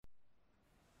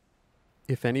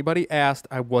If anybody asked,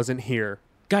 I wasn't here.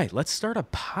 Guy, let's start a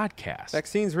podcast.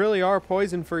 Vaccines really are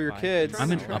poison for your kids.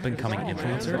 I'm an up-and-coming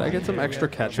influencer. Could I get some extra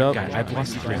ketchup? Guy, I've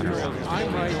lost 300 pounds.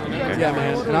 Yeah,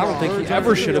 man. And I don't think he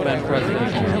ever should have been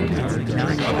president.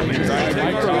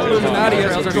 Illuminati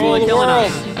has control of the world.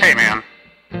 Hey man,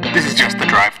 this is just the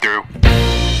drive-through.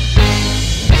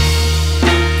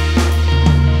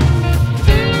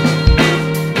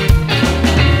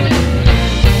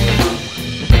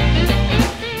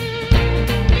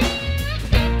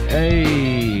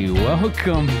 Hey,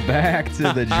 welcome back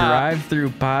to the Drive-Through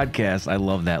Podcast. I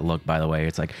love that look, by the way.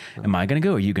 It's like, am I going to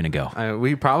go or are you going to go?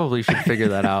 We probably should figure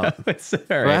that out. It's all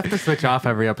We right. have to switch off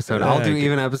every episode. I'll do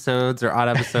even episodes or odd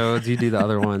episodes. You do the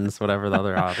other ones, whatever the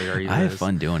other odd or even I have is.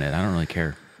 fun doing it. I don't really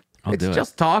care. I'll It's do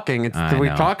just talking. It's I we're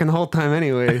know. talking the whole time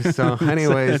anyways. So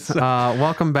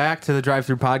welcome back to the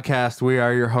Drive-Through Podcast. We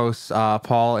are your hosts,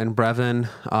 Paul and Brevin,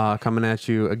 coming at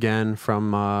you again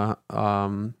from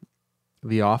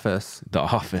The Office. it. The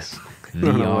Office. I don't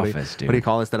The know Office, dude. What do you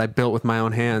call this that I built with my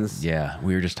own hands? Yeah,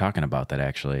 we were just talking about that,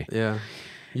 actually. Yeah.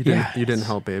 You didn't, Yeah, you didn't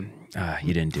help, babe.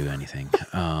 You didn't do anything.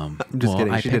 I'm just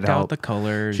kidding. I She picked did out help. the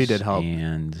colors. She did help.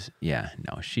 And yeah,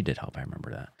 no, she did help. I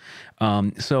remember that.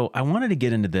 So I wanted to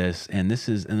get into this, and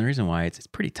the reason why it's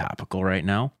pretty topical right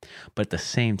now, but at the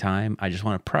same time, I just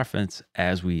want to preference.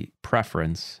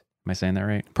 Am I saying that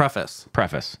right?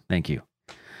 Preface. Thank you.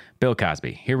 Bill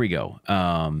Cosby. Here we go.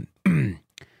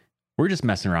 We're just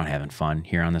messing around, having fun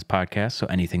here on this podcast. So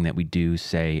anything that we do,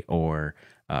 say, or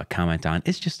comment on,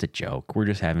 it's just a joke. We're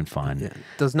just having fun. Yeah.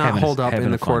 Does not hold up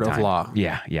in the court of law.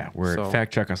 Yeah. We're So-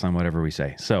 fact check us on whatever we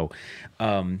say. So,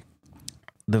 the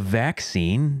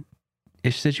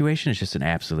vaccine-ish situation is just an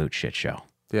absolute shit show.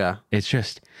 Yeah. It's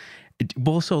just,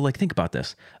 so like think about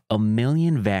this: 1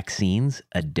 million vaccines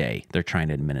a day they're trying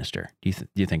to administer. Do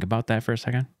you think about that for a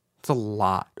second? It's a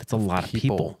lot. It's a lot of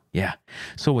people. Yeah.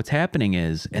 So what's happening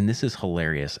is, and this is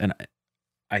hilarious, and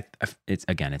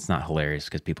it's not hilarious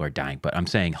because people are dying, but I'm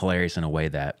saying hilarious in a way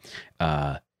that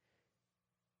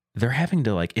they're having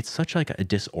to it's such like a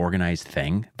disorganized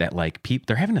thing that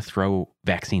they're having to throw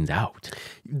vaccines out.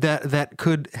 That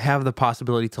could have the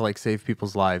possibility to save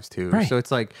people's lives too. Right. So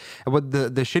it's what the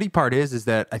shitty part is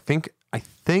that I think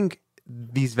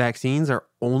these vaccines are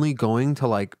only going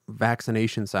to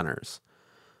vaccination centers.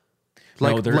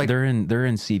 No, they're in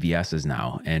CVS's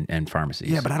now and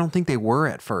pharmacies. Yeah, but I don't think they were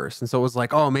at first. And so it was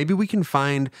oh, maybe we can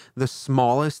find the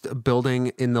smallest building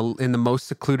in the most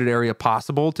secluded area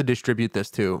possible to distribute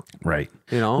this to. Right.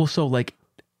 You know? Well, so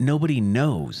nobody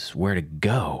knows where to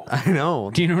go. I know.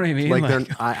 Do you know what I mean?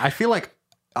 I feel like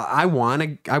I want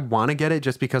to get it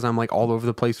just because I'm all over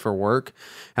the place for work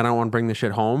and I don't want to bring the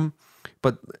shit home.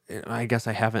 But I guess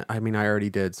I haven't. I mean, I already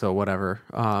did. So whatever.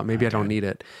 Maybe I don't need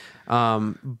it.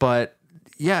 But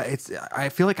yeah, I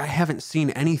feel like I haven't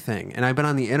seen anything, and I've been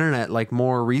on the internet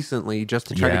more recently just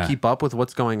to try to keep up with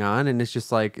what's going on, and it's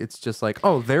just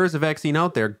oh, there's a vaccine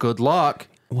out there. Good luck.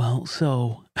 Well,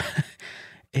 so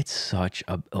it's such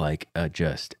a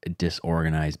just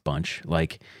disorganized bunch.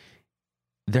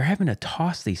 They're having to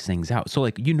toss these things out. So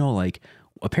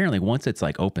apparently once it's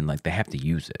open, they have to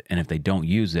use it, and if they don't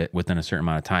use it within a certain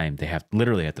amount of time, they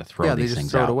literally have to throw these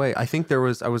things out. Throw it away. I think I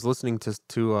was listening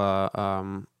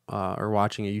to or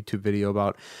watching a YouTube video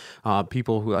about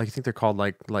people who I think they're called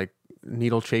like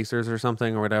needle chasers or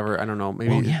something or whatever. I don't know. Maybe,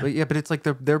 well, yeah. But it's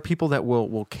they're people that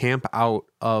will camp out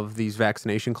of these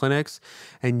vaccination clinics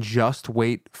and just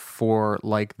wait for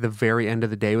the very end of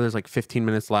the day where there's 15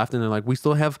 minutes left, and they're we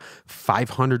still have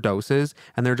 500 doses,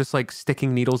 and they're just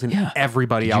sticking needles in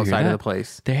everybody Did you hear outside of that? the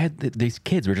place. They had these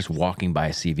kids were just walking by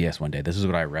a CVS one day. This is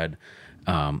what I read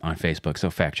on Facebook. So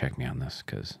fact check me on this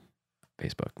because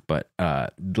Facebook. But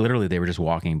literally, they were just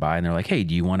walking by, and they're like, "Hey,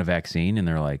 do you want a vaccine?" And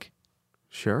they're like,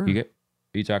 Sure. Are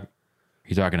you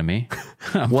talking to me?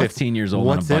 I'm 15 years old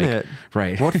on a What's bike. in it?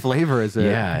 Right. What flavor is it?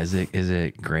 Yeah. Is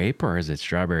it grape or is it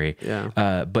strawberry?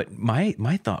 Yeah. But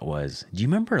my thought was, do you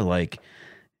remember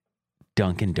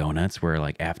Dunkin' Donuts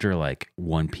where after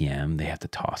 1 p.m. they have to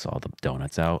toss all the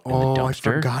donuts out in the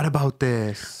dumpster? I forgot about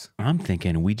this. I'm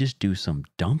thinking we just do some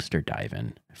dumpster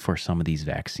diving for some of these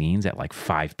vaccines at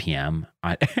 5 p.m.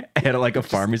 at a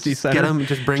pharmacy center. Get them.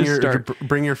 Just bring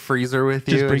your freezer with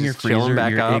you. Just bring your and chill 'em freezer,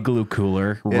 back your up. igloo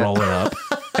cooler, roll it up.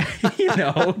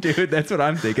 Dude, that's what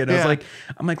I'm thinking. I was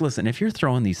I'm listen, if you're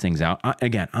throwing these things out,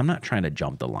 again, I'm not trying to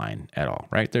jump the line at all,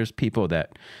 right? There's people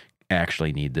that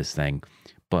actually need this thing,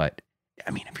 but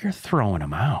I mean, if you're throwing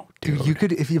them out, dude. Dude, you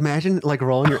could, if you imagine like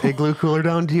rolling your igloo cooler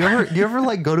down. Do you ever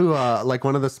like go to like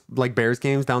one of the like Bears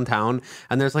games downtown,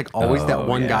 and there's like always that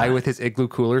one guy with his igloo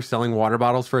cooler selling water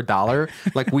bottles for $1?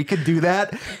 Like we could do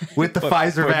that with the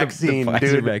Pfizer vaccine, the Pfizer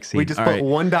dude. vaccine. We just All put right.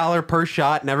 $1 per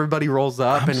shot, and everybody rolls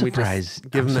up, and we just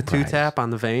give them the 2-tap on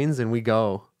the veins, and we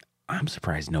go. I'm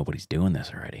surprised nobody's doing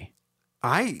this already.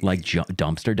 I Like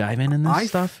dumpster diving and this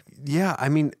stuff. Yeah, I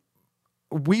mean,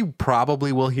 we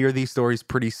probably will hear these stories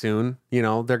pretty soon. You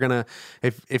know, they're gonna,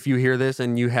 if you hear this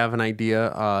and you have an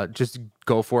idea, just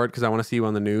go for it, because I want to see you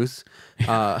on the news.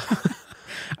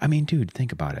 I mean, dude,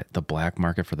 think about it. The black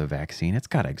market for the vaccine, it's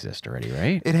got to exist already,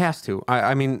 right? It has to.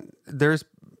 I mean, there's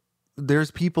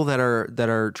people that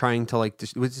are trying to like,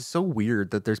 which is so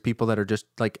weird that there's people that are just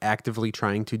like actively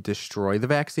trying to destroy the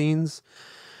vaccines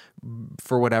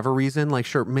for whatever reason. Like,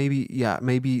 sure, maybe,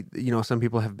 you know, some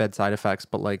people have bad side effects,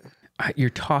 but like, You're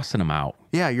tossing them out.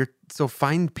 yeah, so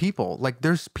find people. Like,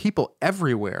 there's people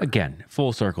everywhere. Again,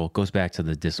 full circle, goes back to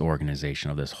the disorganization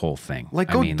of this whole thing.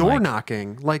 Like, go door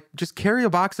knocking. Like, just carry a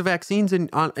box of vaccines in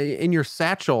your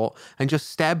satchel and just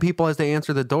stab people as they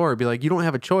answer the door. Be like, you don't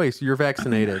have a choice. You're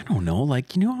vaccinated. I don't know.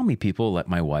 Like, you know how many people let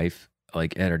my wife,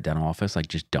 like at her dental office, like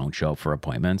just don't show up for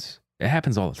appointments? It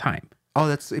happens all the time. Oh,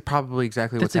 that's probably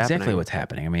exactly what's That's happening. exactly what's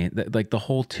happening. I mean, like the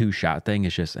whole 2-shot thing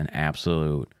is just an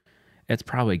absolute, it's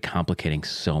probably complicating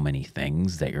so many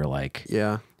things that you're like,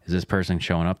 Yeah. is this person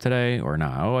showing up today or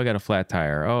not? Oh, I got a flat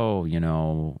tire. Oh, you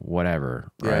know, whatever,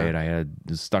 Yeah. right? I had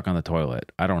stuck on the toilet.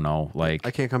 I don't know. Like,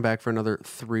 I can't come back for another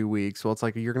 3 weeks. Well, it's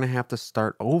like you're going to have to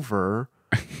start over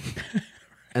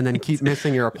and then keep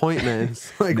missing your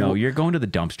appointments. Like, no, you're going to the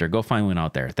dumpster. Go find one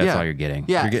out there. That's all you're getting.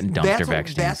 Yeah, You're getting dumpster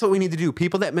vaccines. That's what we need to do.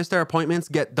 People that miss their appointments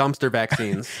get dumpster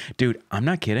vaccines. Dude, I'm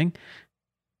not kidding.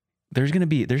 There's gonna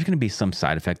be some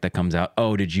side effect that comes out.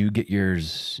 Oh, did you get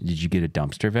yours? Did you get a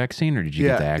dumpster vaccine or did you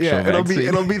get the actual vaccine?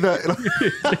 It'll be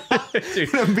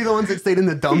the ones that stayed in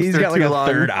the dumpster. He's got like too a long.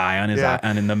 third eye on his eye,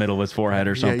 and in the middle of his forehead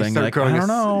or Yeah, you something. start Like, growing I don't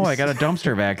know. I got a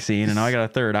dumpster vaccine and now I got a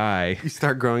third eye. You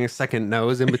start growing a second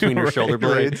nose in between your Right, shoulder right.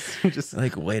 blades. Just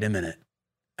Like, wait a minute.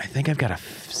 I think I've got a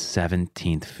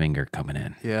 17th finger coming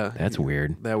in. yeah, That's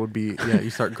weird. that would be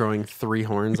you start growing 3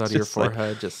 horns out of your Just like-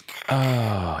 forehead. Just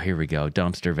Oh, here we go.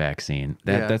 Dumpster vaccine.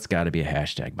 Yeah. That's got to be a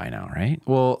hashtag by now, right?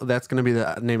 well, that's going to be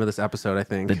the name of this episode, I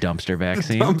think. The dumpster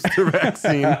vaccine. dumpster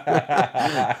vaccine.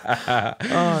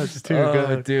 Oh, it's too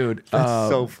good. Dude. That's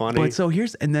so funny. But so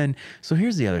here's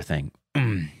the other thing.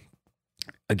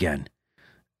 Again,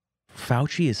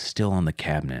 Fauci is still on the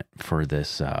cabinet for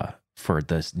this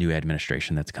new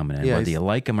administration that's coming in. Yeah, Whether you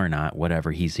like him or not,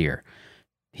 whatever, he's here.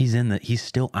 He's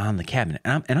still on the cabinet.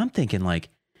 And I'm thinking, like,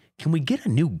 can we get a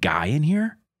new guy in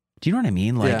here? Do you know what I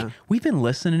mean? Like, Yeah. we've been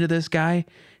listening to this guy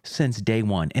since day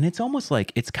one, and it's almost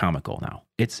like it's comical now.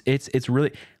 It's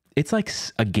really, it's like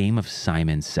a game of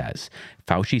Simon Says.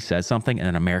 Fauci says something, and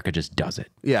then America just does it.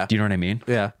 Yeah. Do you know what I mean?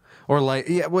 Yeah. Or like,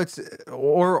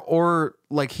 or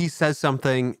like he says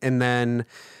something and then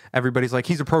everybody's like,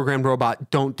 he's a programmed robot.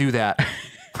 Don't do that.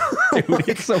 Dude,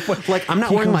 it's so funny. Like, I'm not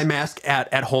He wearing goes- my mask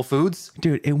at Whole Foods.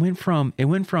 Dude, it went from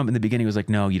in the beginning it was like,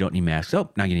 no, you don't need masks. Oh,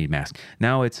 now you need a mask.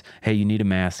 Now it's, hey, you need a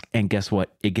mask, and guess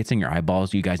what? It gets in your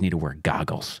eyeballs. You guys need to wear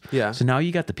goggles. Yeah. So now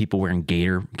you got the people wearing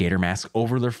gator masks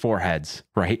over their foreheads,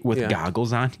 right, with Yeah.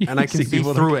 goggles on. You And I can see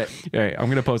people through that- it. All right, I'm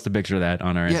gonna post a picture of that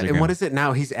on our Yeah. Instagram. And what is it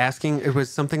now? He's asking, it was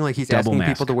something like he's Double asking mask.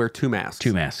 people to wear 2 masks.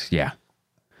 2 masks? Yeah.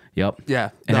 Yep.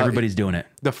 Yeah. And The- everybody's doing it.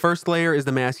 The first layer is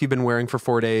the mask you've been wearing for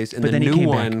 4 days, and But the then new he came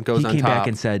one back. goes He on came top. back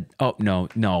and said, "Oh no,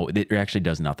 it actually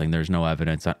does nothing. There's no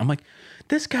evidence." I'm like,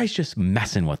 this guy's just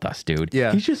messing with us, dude.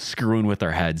 Yeah. he's just screwing with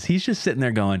our heads. He's just sitting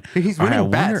there going, He's "All right,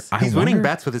 winning bets. He's winning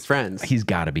bets with his friends. He's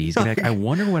got to be. He's gonna. I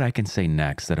wonder what I can say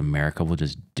next that America will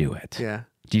just do it. Yeah.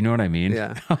 Do you know what I mean?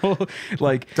 Yeah.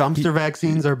 Like Dumpster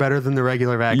vaccines are better than the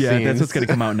regular vaccines. Yeah, that's what's gonna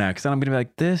come out next. And I'm gonna be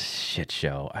like, this shit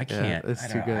show. I can't. it's I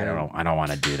too don't- good. I don't know. I don't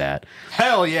want to do that.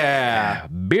 Hell yeah.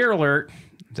 Beer alert.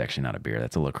 It's actually not a beer.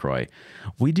 That's a LaCroix.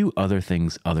 We do other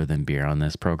things other than beer on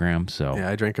this program. So Yeah,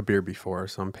 I drank a beer before,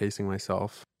 so I'm pacing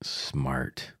myself.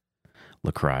 smart.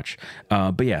 LaCroix.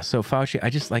 But yeah, so Fauci, I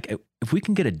just like, if we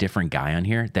can get a different guy on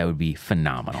here, that would be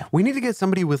phenomenal. We need to get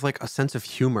somebody with like a sense of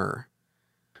humor.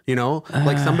 You know,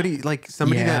 like somebody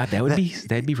Yeah, that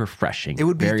that'd be refreshing. it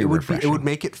would be very it would refreshing. be it would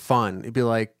make it fun. It'd be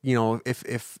like, you know,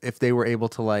 if they were able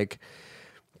to like,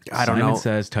 I don't Simon know.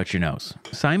 says, touch your nose.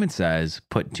 Simon says,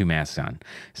 put 2 masks on.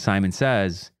 Simon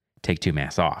says, take 2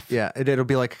 masks off. Yeah, it'll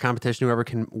be like a competition. Whoever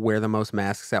can wear the most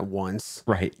masks at once,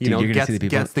 Right. You know, you're gonna gets, see the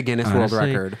people. gets the Guinness World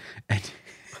Honestly, Record. and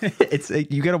It's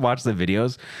like, you got to watch the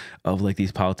videos of like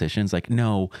these politicians. Like,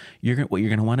 no, what you're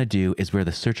gonna want to do is wear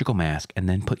the surgical mask and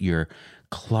then put your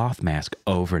cloth mask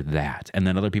over that. And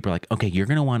then other people are like, okay, you're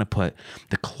gonna want to put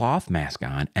the cloth mask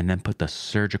on and then put the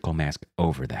surgical mask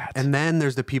over that. And then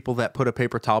there's the people that put a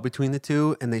paper towel between the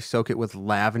two and they soak it with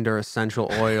lavender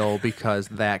essential oil because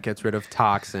that gets rid of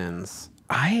toxins.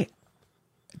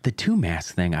 The two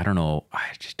mask thing, I don't know. I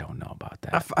just don't know about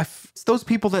that. It's those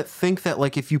people that think that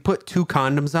like if you put 2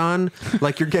 condoms on,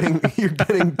 like you're getting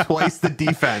twice the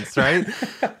defense, right?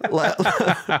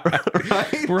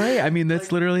 Right? Right. I mean,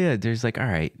 that's literally it. There's like, all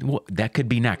right, well, that could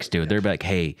be next, dude. They're like,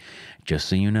 hey, just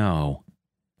so you know,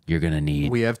 you're gonna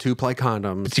need. We have 2-ply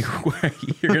condoms.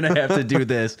 You're gonna have to do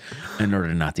this in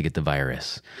order not to get the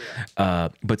virus.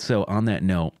 But so on that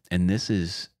note, and this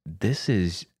is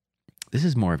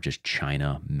more of just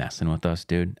China messing with us,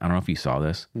 dude. I don't know if you saw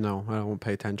this. No, I don't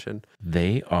pay attention.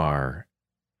 They are.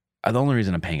 The only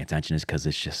reason I'm paying attention is because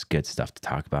it's just good stuff to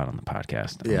talk about on the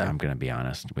podcast. Yeah. I'm going to be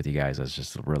honest with you guys. That's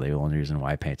just really the only reason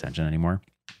why I pay attention anymore.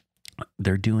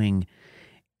 They're doing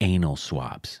anal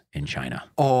swabs in China.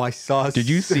 Oh, I saw. Did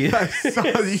you see it? I saw.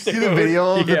 Did you see the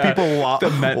video of the people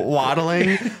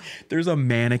waddling? There's a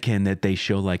mannequin that they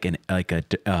show like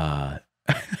a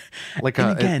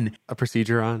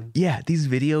procedure on. Yeah, these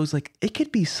videos, like it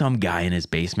could be some guy in his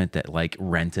basement that like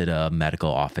rented a medical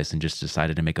office and just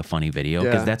decided to make a funny video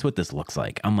because that's what this looks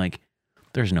like. I'm like,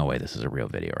 there's no way this is a real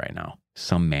video right now.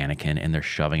 Some mannequin and they're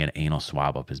shoving an anal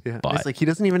swab up his butt. It's like he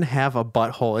doesn't even have a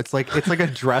butthole. It's like a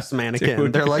dress mannequin.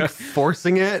 Dude. They're like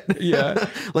forcing it. Yeah.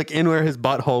 Like in where his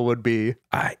butthole would be.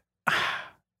 I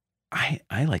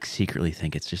like secretly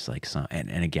think it's just like some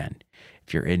and again,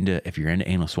 if you're into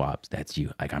anal swabs, that's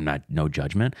you. Like I'm not no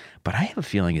judgment, but I have a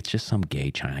feeling it's just some gay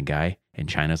China guy and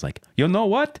China's like, you know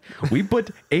what? We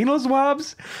put anal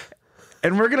swabs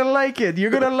and we're gonna like it.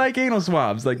 You're gonna like anal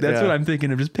swabs. Like that's what I'm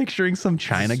thinking. I'm just picturing some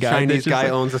China guy. Chinese guy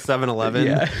like, owns a 7-Eleven.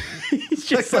 Yeah. He's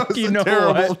just like, you know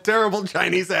terrible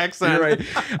Chinese accent. You're right.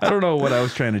 I don't know what I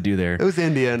was trying to do there. It was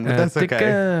Indian, but that's okay.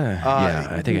 Yeah,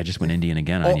 I think I just went Indian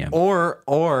again on you.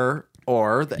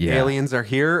 Or the aliens are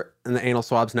here and the anal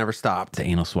swabs never stopped. The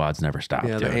anal swabs never stopped.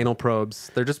 Yeah, dude. the anal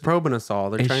probes. They're just probing us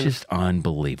all. It's just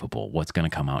unbelievable what's going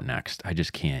to come out next. I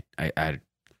just can't.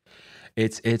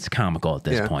 It's comical at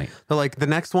this point. So like the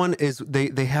next one is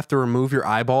they have to remove your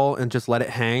eyeball and just let it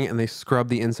hang, and they scrub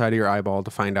the inside of your eyeball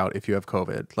to find out if you have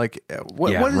COVID. Like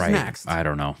what is next? I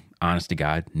don't know. Honest to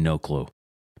God, no clue.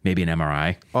 Maybe an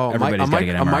MRI. Oh, everybody's got to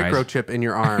get MRIs. A microchip in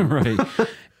your arm. Right.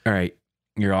 All right.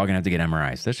 You're all gonna have to get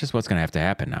MRIs. That's just what's gonna have to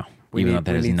happen now. Even though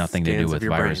that has nothing to do with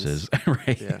viruses.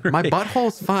 Right, yeah. right. My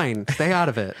butthole's fine. Stay out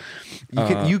of it.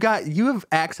 You have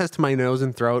access to my nose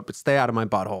and throat, but stay out of my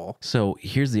butthole. So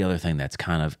here's the other thing that's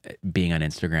kind of being on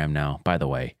Instagram now. By the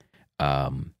way,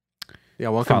 welcome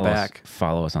back.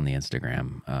 Follow us on the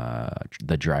Instagram,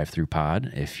 the Drive Through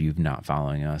Pod. If you've not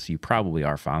following us, you probably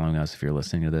are following us if you're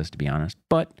listening to this, to be honest.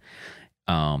 But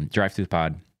Drive Through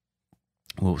Pod,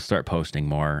 we'll start posting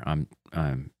more.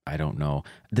 I don't know.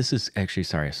 This is actually,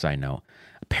 a side note.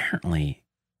 Apparently,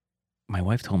 my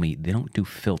wife told me they don't do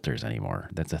filters anymore.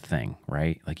 That's a thing,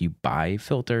 right? Like you buy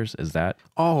filters. Is that?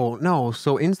 Oh, no.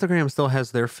 So Instagram still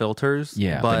has their filters.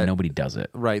 Yeah, but nobody does it.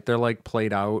 Right. They're like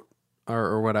played out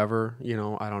or whatever.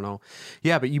 I don't know.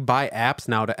 Yeah, but you buy apps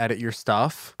now to edit your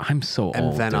stuff. I'm so old,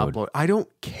 and then dude. upload. I don't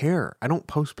care. I don't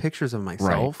post pictures of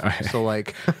myself. Right. So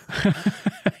like.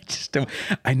 I just don't.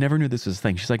 I never knew this was a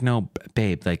thing. She's like, no,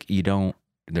 babe, like you don't.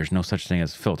 There's no such thing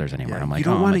as filters anymore. Yeah, I'm like, you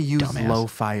don't want to use dumbass.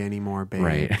 lo-fi anymore, babe.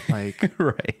 Right. Like,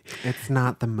 right. It's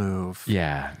not the move.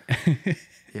 Yeah.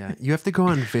 Yeah. You have to go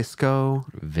on Visco.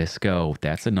 Visco.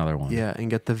 That's another one. Yeah. And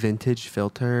get the vintage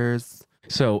filters.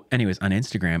 So anyways, on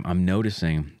Instagram, I'm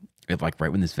noticing it, like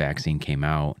right when this vaccine came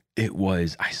out,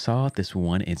 I saw this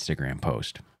one Instagram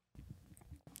post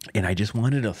and I just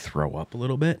wanted to throw up a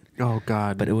little bit. Oh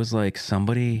God. But it was like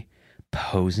somebody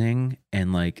posing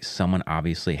and like someone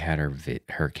obviously had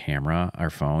her camera, her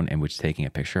phone, and was taking a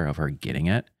picture of her getting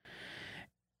it.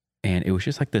 And it was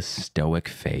just like this stoic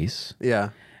face.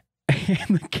 Yeah.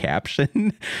 And the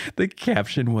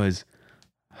caption was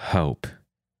hope,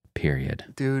 period.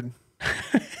 Dude.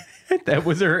 That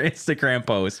was her Instagram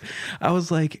post. I was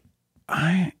like,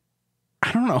 I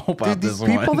don't know about this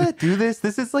one. People that do this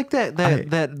is like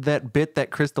that bit that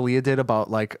Chris D'Elia did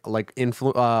about like workout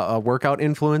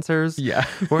influencers. Yeah.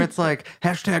 Where it's like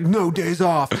hashtag no days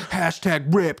off,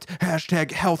 hashtag ripped,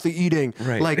 hashtag healthy eating.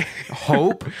 Right. Like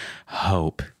hope.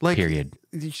 Like, period.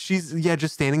 She's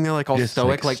just standing there like all just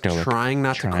stoic, like trying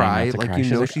not to cry. Like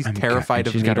she's like, she's terrified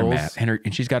of she's needles. Got her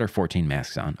and she's got her 14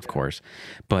 masks on, of course.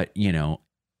 But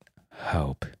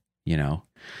hope, you know?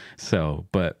 So,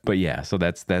 but yeah, so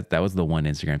that was the one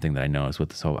Instagram thing that I noticed with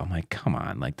this whole, I'm like, come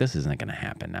on, like this isn't going to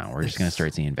happen now. We're just going to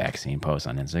start seeing vaccine posts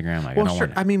on Instagram. Like, Well, I don't sure.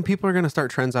 want I mean, people are going to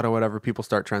start trends out of whatever people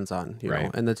start trends on, you know,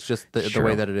 Right. and that's just the Sure.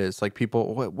 way that it is. Like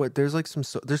people, there's like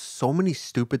there's so many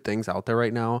stupid things out there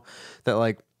right now that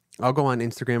like, I'll go on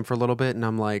Instagram for a little bit and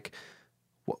I'm like,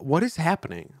 what is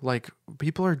happening? Like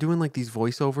people are doing like these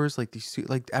voiceovers, like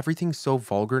like everything's so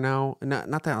vulgar now. And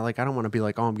not that like, I don't want to be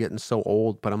like, oh, I'm getting so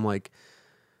old, but I'm like,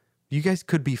 you guys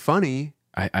could be funny.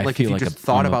 I Like feel if you like just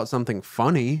thought about something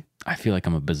funny. I feel like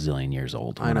I'm a bazillion years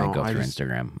old when I know, go I through just-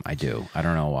 Instagram. I do. I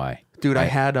don't know why. Dude, I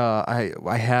had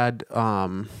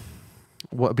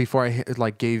what before I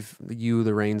like gave you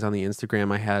the reins on the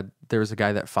Instagram, there was a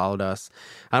guy that followed us.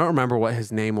 I don't remember what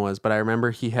his name was, but I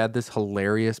remember he had this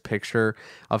hilarious picture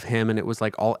of him and it was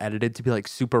like all edited to be like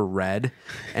super red.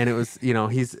 And it was, you know,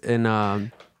 he's in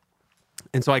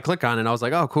and so I click on it and I was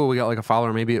like, oh, cool. We got like a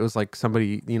follower. Maybe it was like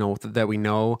somebody, you know, that we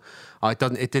know. It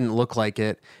didn't look like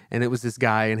it. And it was this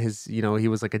guy and his, you know, he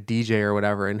was like a DJ or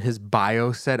whatever. And his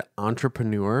bio said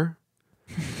entrepreneur.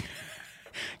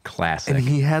 Classic. And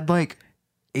he had like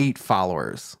 8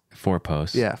 followers. 4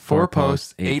 posts. Yeah, 4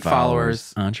 posts, 8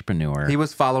 followers. Entrepreneur. He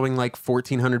was following like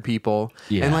 1,400 people.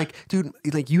 Yeah. And like, dude,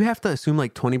 like you have to assume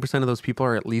like 20% of those people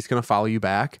are at least going to follow you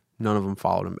back. None of them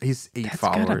followed him. He's 8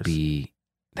 followers.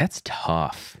 That's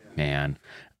tough, man.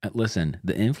 Listen,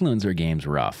 the influencer game's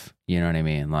rough. You know what I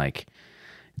mean? Like,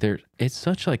 it's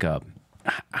such like I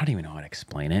don't even know how to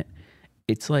explain it.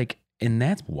 It's like, and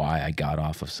that's why I got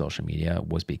off of social media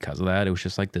was because of that. It was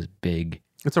just like this big,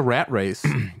 It's a rat race.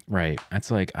 right.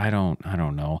 It's like, I don't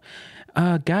know.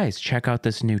 Guys, check out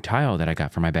this new tile that I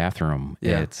got for my bathroom.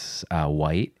 Yeah. It's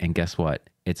white, and guess what?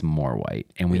 It's more white,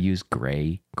 and we use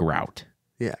gray grout.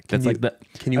 Yeah. That's like the.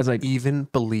 Can I you was like, even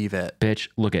believe it? bitch,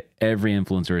 look at every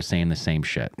influencer is saying the same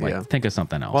shit. Like, Yeah. think of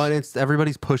something else. Well, and it's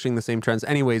everybody's pushing the same trends.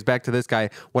 Anyways, back to this guy.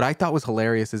 What I thought was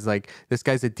hilarious is like this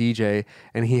guy's a DJ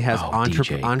and he has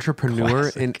DJ.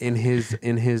 entrepreneur Classic.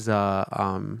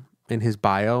 in his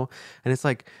bio, and it's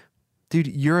like, dude,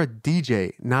 you're a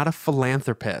DJ, not a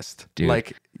philanthropist. Dude.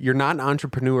 Like you're not an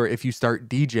entrepreneur if you start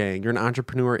DJing. You're an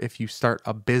entrepreneur if you start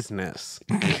a business.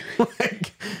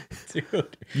 Like,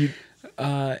 Dude.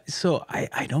 So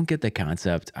I don't get the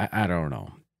concept. I don't know.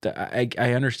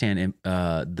 I understand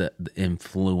the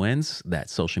influence that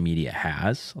social media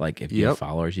has. Like if you have Yep.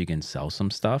 followers, you can sell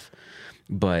some stuff.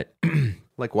 But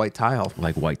like white tile.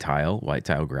 like white tile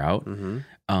grout.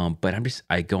 But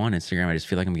I go on Instagram. I just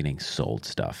feel like I'm getting sold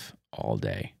stuff all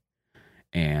day,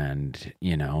 and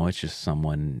you know, it's just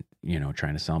someone, you know,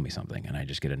 trying to sell me something, and I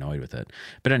just get annoyed with it.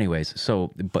 But anyways,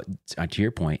 but to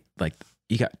your point, like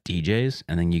you got DJs,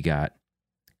 and then you got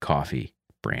coffee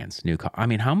brands, I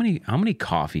mean, how many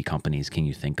coffee companies can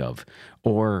you think of,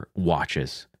 or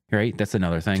watches? Right, that's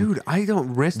another thing. Dude, I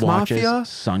don't Wrist Watches, Mafia.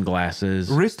 sunglasses.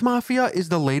 Wrist Mafia is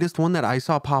the latest one that I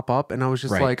saw pop up, and I was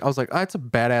just Right. like, oh, it's a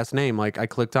badass name. Like I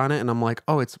clicked on it, and I'm like,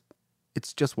 oh, it's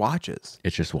just watches.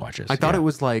 It's just watches. I thought yeah. it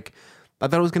was like, I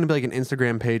thought it was gonna be like an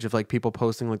Instagram page of like people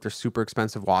posting like their super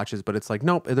expensive watches, but it's like,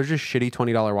 nope, they're just shitty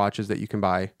 $20 watches that you can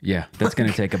buy. Yeah, that's going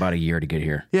to take about a year to get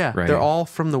here. Yeah, right. they're all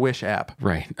from the Wish app.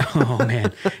 Right. Oh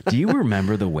man, do you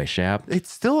remember the Wish app? It's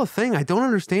still a thing. I don't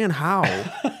understand how.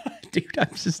 Dude,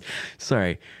 I'm just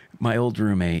sorry. My old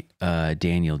roommate,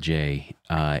 Daniel J,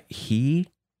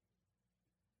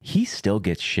 he still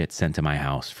gets shit sent to my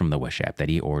house from the Wish app that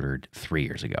he ordered 3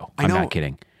 years ago. I I'm know. not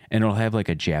kidding. And it'll have like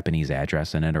a Japanese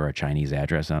address in it or a Chinese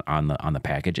address on the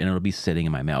package, and it'll be sitting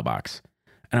in my mailbox.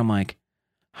 And I'm like,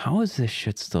 how is this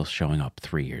shit still showing up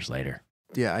 3 years later?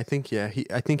 Yeah, I think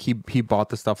he bought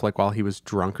the stuff like while he was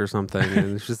drunk or something,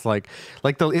 and it's just like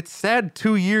it said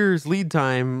 2 years lead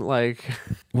time. Like,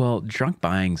 Well, drunk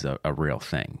buying's a real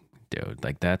thing, dude.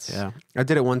 Like that's yeah, I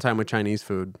did it one time with Chinese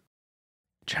food.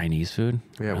 Chinese food.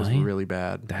 Yeah, it was Really? really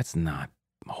bad. That's not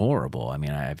horrible. I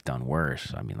mean, I've done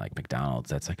worse. I mean, like McDonald's.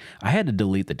 That's like I had to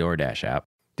delete the DoorDash app.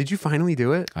 Did you finally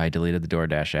do it? I deleted the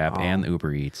DoorDash app Oh. and the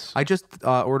Uber Eats. I just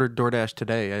ordered DoorDash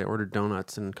today. I ordered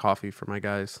donuts and coffee for my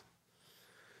guys.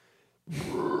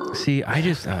 See, I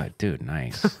just, dude,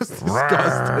 nice.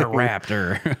 Disgusting.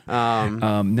 Raptor.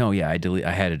 Um, Yeah,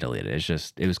 I had to delete it. It's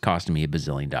just, it was costing me $1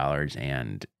 bazillion,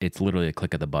 and it's literally a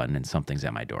click of the button and something's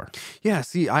at my door. yeah.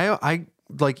 See, I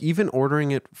like even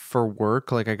ordering it for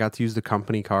work. Like I got to use the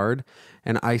company card,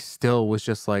 and I still was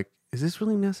just like, is this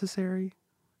really necessary?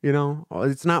 You know,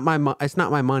 it's not my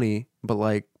money, but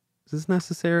like, is this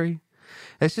necessary?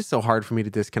 It's just so hard for me to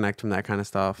disconnect from that kind of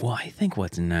stuff. Well, I think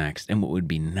what's next and what would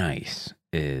be nice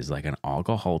is like an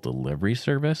alcohol delivery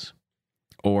service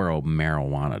or a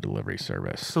marijuana delivery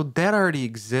service. So that already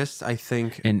exists, I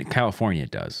think. In California,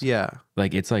 it does. Yeah.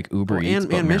 Like it's like Uber Eats, and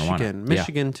but Michigan. marijuana.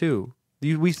 Michigan too.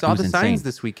 We saw was the insane. signs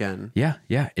this weekend.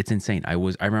 Yeah, it's insane. I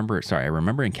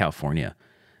remember in California,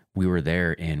 we were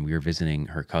there and we were visiting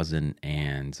her cousin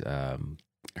and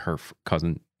her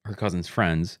cousin's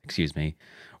friends,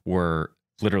 were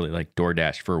literally like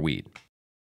DoorDash for weed.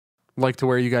 Like to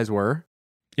where you guys were?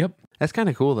 Yep. That's kind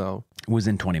of cool though. It was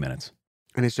in 20 minutes.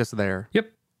 And it's just there.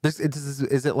 Yep. Is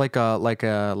it like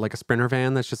a Sprinter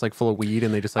van that's just like full of weed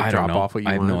and they just like I drop don't know. off what you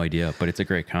I have want? no idea, but it's a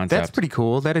great concept. That's pretty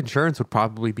cool. That insurance would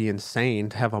probably be insane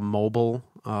to have a mobile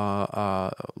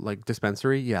like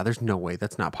dispensary. Yeah, there's no way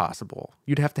that's not possible.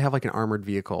 You'd have to have like an armored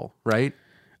vehicle, right?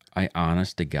 I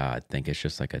honest to God think it's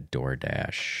just like a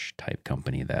DoorDash type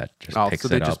company that just picks so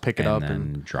they it just up pick it and up then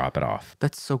and- drop it off.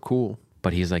 That's so cool.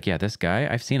 But he's like, yeah, this guy,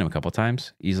 I've seen him a couple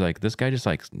times. He's like, this guy just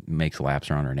like makes laps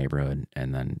around our neighborhood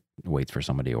and then waits for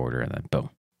somebody to order and then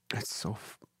boom. It's so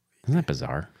Isn't that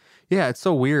bizarre? Yeah, it's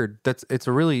so weird. It's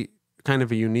a really kind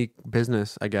of a unique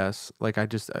business, I guess. Like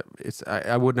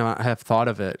I would not have thought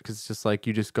of it because it's just like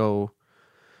you just go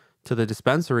to the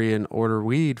dispensary and order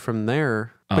weed from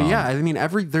there. But yeah, I mean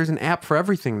there's an app for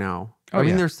everything now. Oh, I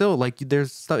mean yeah. there's still like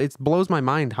there's stuff. It blows my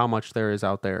mind how much there is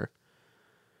out there.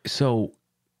 So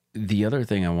the other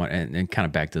thing I want, and kind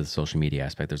of back to the social media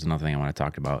aspect, there's another thing I want to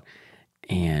talk about,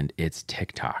 and it's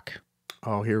TikTok.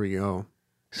 Oh, here we go.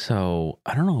 So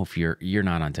I don't know if you're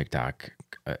not on TikTok.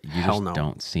 You Hell just no.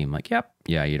 don't seem like,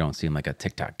 you don't seem like a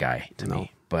TikTok guy to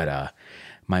me. But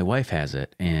my wife has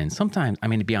it, and sometimes, I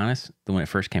mean, to be honest, when it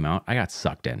first came out, I got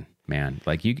sucked in, man.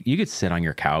 Like you could sit on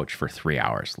your couch for 3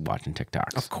 hours watching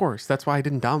TikToks. Of course, that's why I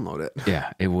didn't download it.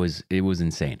 Yeah, it was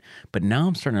insane. But now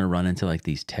I'm starting to run into like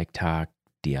these TikTok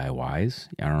DIYs.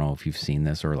 I don't know if you've seen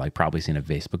this or like probably seen a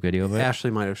Facebook video of it.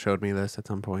 Ashley might have showed me this at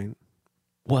some point.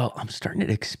 Well, I'm starting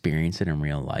to experience it in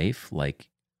real life. Like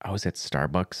I was at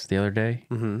Starbucks the other day,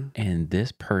 and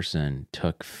this person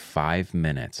took 5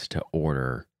 minutes to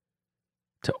order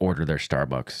their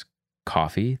Starbucks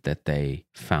coffee that they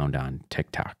found on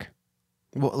TikTok.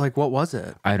 Well, like what was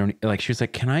it? I don't like. She was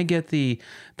like, "Can I get the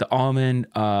almond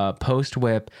post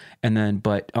whip, and then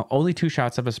but only 2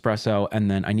 shots of espresso,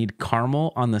 and then I need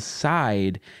caramel on the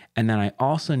side, and then I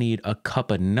also need a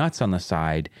cup of nuts on the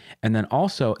side, and then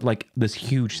also like this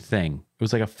huge thing. It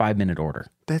was like a 5-minute order.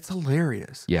 That's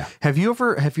hilarious. Yeah. Have you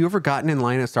ever gotten in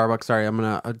line at Starbucks? Sorry, I'm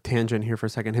gonna tangent here for a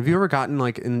second. Have you ever gotten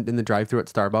like in the drive-thru at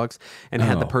Starbucks and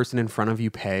had the Oh. person in front of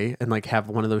you pay and like have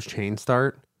one of those chains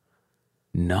start?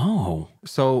 No.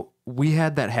 So we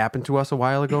had that happen to us a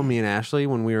while ago, me and Ashley,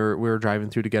 when we were driving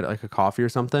through to get like a coffee or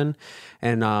something,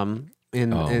 and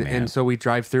man. so we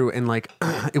drive through and like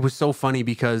it was so funny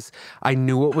because I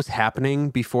knew what was happening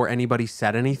before anybody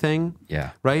said anything.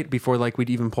 Yeah. Right before like we'd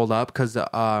even pulled up because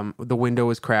the window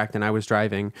was cracked and I was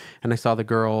driving and I saw the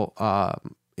girl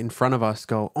in front of us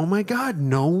go, "Oh my God,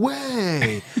 no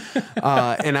way!"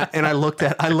 and I looked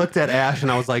at Ash and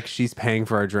I was like, "She's paying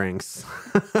for our drinks,"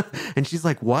 and she's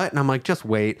like, "What?" And I'm like, "Just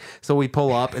wait." So we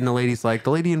pull up and the lady's like,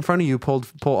 "The lady in front of you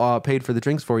paid for the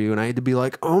drinks for you," and I had to be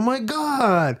like, "Oh my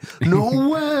God, no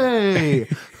way!"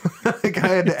 Like I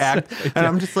had to act, and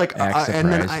I'm just like,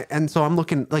 and so I'm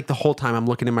looking like the whole time I'm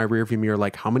looking in my rearview mirror,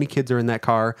 like how many kids are in that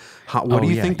car? What do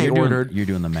you think they ordered? You're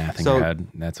doing the math in So, your head.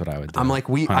 That's what I would do. I'm like,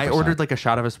 I 100%. ordered like a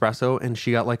shot of espresso and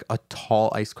she got like a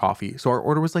tall iced coffee. So our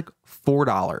order was like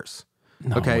 $4.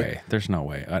 No okay. way. There's no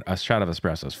way. A shot of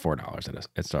espresso is $4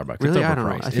 at Starbucks. Really? It's I don't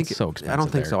know. overpriced. I think it's so expensive. I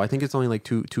don't think there. so. I think it's only like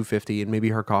 $2.50 and maybe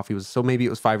her coffee was, so maybe it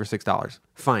was $5 or $6.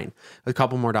 Fine. A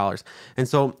couple more dollars. And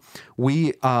so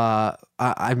we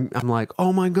I'm like,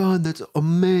 "Oh my God, that's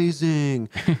amazing."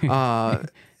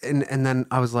 And then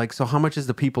I was like, "So how much is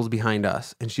the People's behind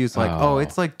us?" And she was like, "Oh,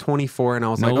 it's like 24." And I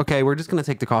was like, Nope. "Okay, we're just gonna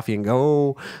take the coffee and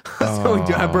go." So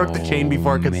I broke the chain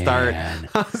before it could start. man.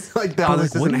 I was like, "No, But,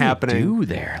 this like, what isn't do happening." you do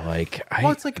there? Like,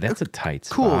 Well, it's like that's a tight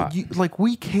Cool. spot. Like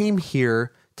we came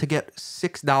here to get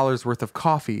 $6 worth of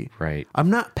coffee. Right.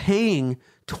 I'm not paying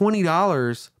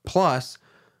 $20 plus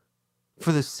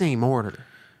for the same order.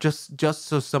 Just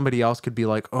so somebody else could be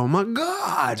like, "Oh my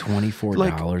God, $24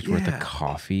 Like, worth yeah. of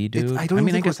coffee, dude. I don't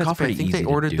even think I guess it was that's coffee. I pretty think easy they to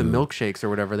ordered the do. milkshakes or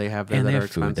whatever they have there and that they are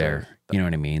have food expensive. there. You know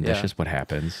what I mean? That's Yeah. just what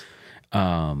happens.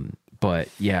 But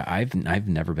yeah, I've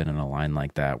never been in a line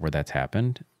like that where that's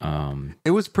happened.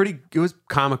 It was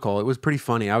comical. It was pretty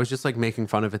funny. I was just like making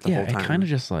fun of it the Yeah, whole it time. kind of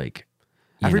just like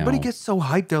Everybody gets so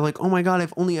hyped. They're like, "Oh my God,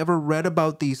 I've only ever read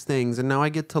about these things and now I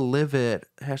get to live it.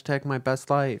 # my best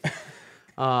life."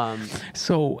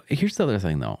 So here's the other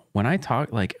thing though. When I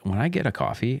get a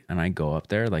coffee and I go up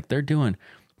there, like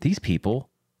these people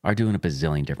are doing a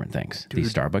bazillion different things.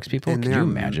 These Dude, Starbucks people, and could you they're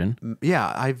imagine?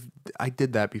 Yeah, I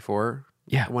did that before.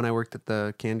 Yeah. When I worked at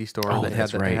the candy store, Oh, they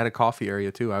that's they right. had a coffee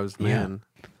area too. I was the Yeah. man.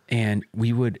 And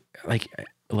we would like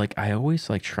I always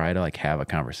like try to like have a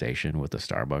conversation with the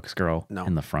Starbucks girl No.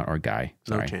 in the front or guy,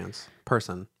 No sorry, chance.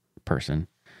 person.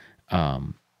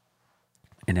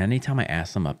 And anytime I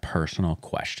ask them a personal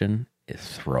question, it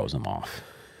throws them off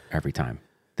every time.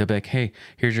 They'll be like, "Hey,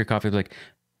 here's your coffee." They'll be like,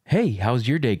 "Hey, how's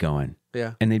your day going?"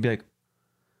 Yeah. And they'd be like,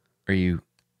 Are you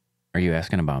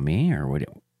asking about me or what?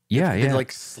 Yeah, They yeah.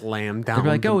 like slam down. They'd be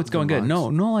like, "Oh, the- it's going the good." No,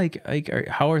 mugs. no. Like,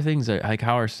 how are things? Like,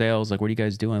 how are sales? Like, what are you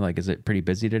guys doing? Like, is it pretty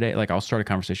busy today? Like, I'll start a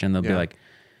conversation. And they'll be Yeah. like,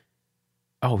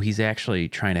 "Oh, he's actually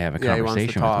trying to have a Yeah, he wants to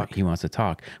conversation with talk. me. He wants to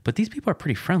talk." But these people are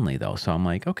pretty friendly though, so I'm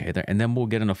like, okay. And then we'll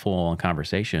get in a full-on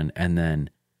conversation, and then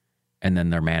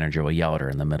their manager will yell at her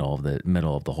in the middle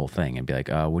of the whole thing and be like,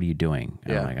 "What are you doing?"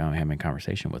 And I'm Yeah. like, "I'm having a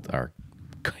conversation with our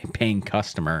paying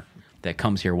customer that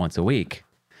comes here once a week."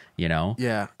 You know?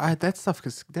 Yeah, that stuff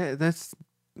because that's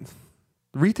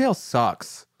retail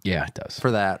sucks Yeah, it does.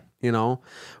 for that. You know,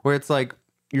 where it's like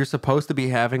you're supposed to be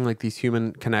having like these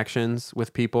human connections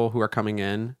with people who are coming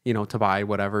in, you know, to buy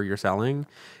whatever you're selling,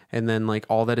 and then like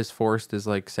all that is forced is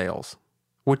like sales,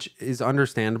 which is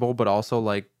understandable, but also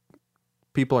like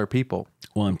people are people.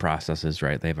 Well, in processes,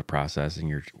 right? They have a process,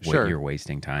 and Sure. you're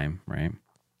wasting time, right?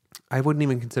 I wouldn't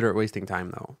even consider it wasting time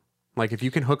though. Like if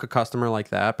you can hook a customer like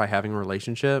that by having a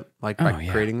relationship, like by Oh,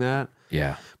 yeah. creating that,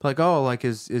 Yeah. like, oh, like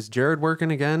is Jared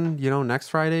working again, you know, next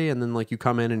Friday? And then like you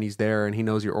come in and he's there and he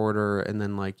knows your order, and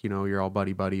then like, you know, you're all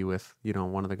buddy with, you know,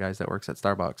 one of the guys that works at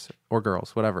Starbucks or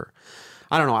girls, whatever.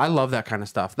 I don't know. I love that kind of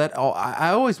stuff. I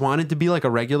always wanted to be like a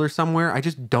regular somewhere. I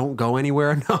just don't go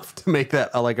anywhere enough to make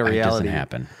that like a It reality. doesn't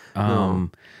happen. No.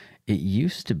 It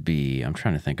used to be, I'm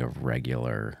trying to think of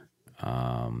regular.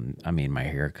 I mean, my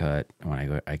haircut, when I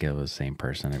go, I get the same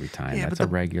person every time. Yeah, That's but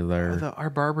a regular. Our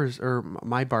barbers or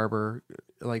my barber,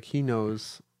 like he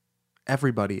knows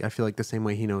everybody. I feel like the same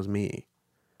way he knows me,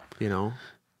 you know,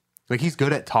 like he's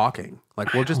good at talking.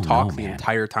 Like we'll just don't talk know, the man.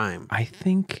 entire time. I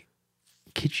think,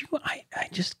 could you, I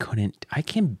just couldn't, I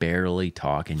can barely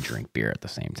talk and drink beer at the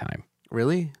same time.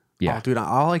 Really? Yeah. Oh, dude,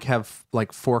 I'll like have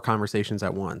like 4 conversations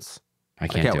at once. I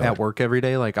Like can't do at it. work every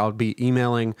day. Like I'll be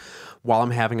emailing while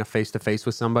I'm having a face-to-face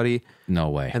with somebody, No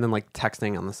way. and then like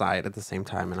texting on the side at the same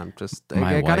time. And I'm just,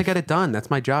 My I gotta wife- get it done.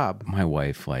 That's my job. My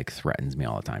wife like threatens me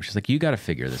all the time. She's like, "You got to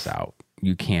figure this out.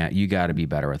 You got to be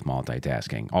better with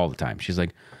multitasking all the time." She's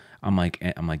like, I'm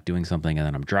like doing something, and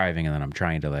then I'm driving, and then I'm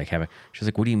trying to like have it. She's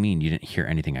like, "What do you mean you didn't hear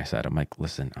anything I said?" I'm like,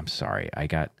 "Listen, I'm sorry.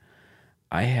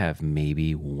 I have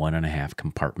maybe 1.5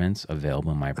 compartments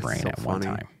available in my brain so at one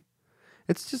funny. time."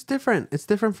 It's just different. It's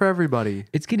different for everybody.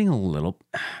 It's getting a little,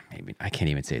 maybe I can't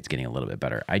even say it's getting a little bit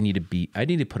better. I need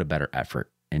to put a better effort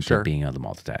into Sure. being able to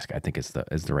multitask. I think is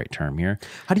the right term here.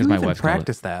 How do 'Cause you my even wife's called it-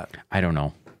 practice that? I don't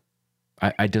know.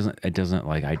 It doesn't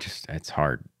like, it's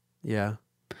hard. Yeah.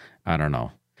 I don't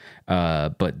know.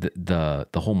 But the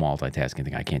whole multitasking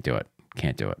thing, I can't do it.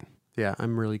 Can't do it. Yeah,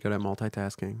 I'm really good at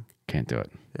multitasking. Can't do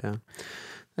it. Yeah,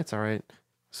 that's all right.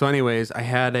 So, anyways,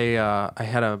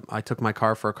 I took my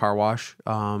car for a car wash.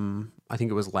 I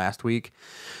think it was last week,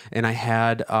 and I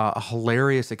had a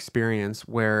hilarious experience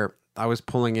where I was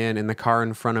pulling in the car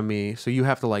in front of me. So you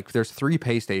have to like, there's 3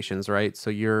 pay stations, right? So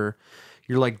you're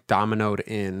like dominoed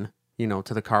in, you know,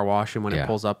 to the car wash, and when Yeah. it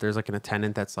pulls up, there's like an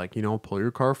attendant that's like, you know, pull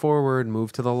your car forward,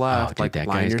 move to the left, dude, like that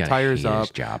line guy's your gotta tires hate his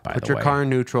up, job, by put the your way. car in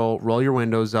neutral, roll your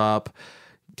windows up,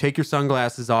 take your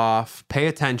sunglasses off, pay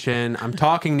attention. I'm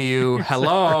talking to you.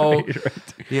 Hello. Right.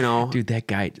 You know, Dude, that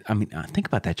guy, I mean, think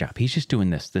about that job. He's just doing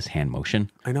this hand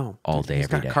motion I know. all day, He's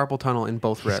every got day. carpal tunnel in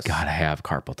both He's wrists. got to have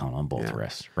carpal tunnel on both Yeah.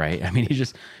 wrists, right? I mean, he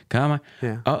just, come on.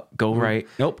 Yeah. Oh, go right.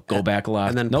 Nope. Go back left.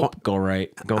 and then nope. Go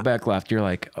right. Go back left. You're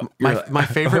like, oh, My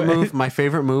favorite move. My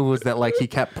favorite move was that like he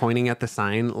kept pointing at the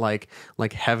sign, like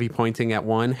heavy pointing at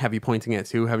 1, heavy pointing at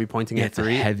 2, heavy pointing yeah, at it's a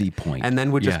 3, heavy point. and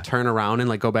then would just Yeah. turn around and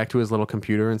like go back to his little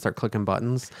computer and start clicking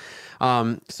buttons.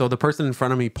 So the person in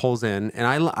front of me pulls in, and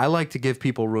I like to give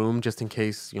people room just in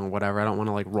case, you know, whatever. I don't want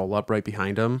to like roll up right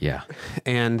behind them. Yeah.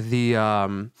 And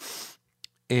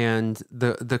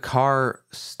the car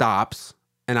stops,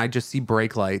 and I just see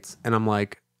brake lights, and I'm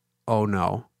like, oh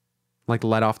no, like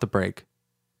let off the brake.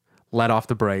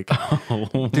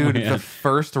 Oh, Dude, man. the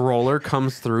first roller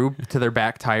comes through to their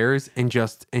back tires, and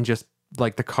just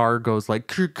like the car goes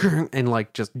like and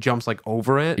like just jumps like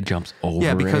over It it. jumps over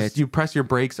Yeah, because it. you press your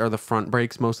brakes are the front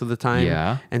brakes most of the time.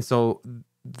 Yeah. And so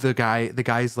the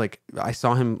guy's like, I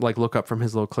saw him like look up from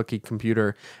his little clicky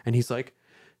computer, and he's like,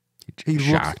 He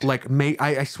Shocked. looked like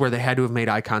I swear they had to have made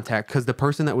eye contact because the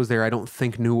person that was there I don't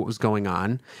think knew what was going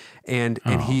on, and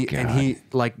he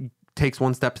like takes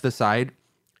one step to the side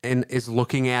and is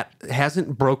looking at,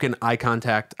 hasn't broken eye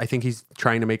contact. I think he's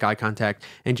trying to make eye contact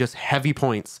and just heavy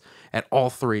points at all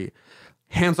three.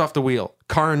 Hands off the wheel,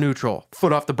 car in neutral,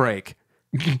 foot off the brake.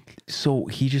 So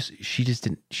she just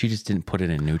didn't put it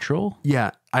in neutral.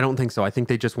 Yeah, I don't think so. I think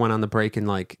they just went on the brake and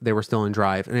like they were still in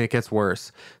drive, and it gets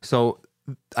worse. So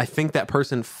I think that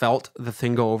person felt the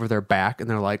thing go over their back, and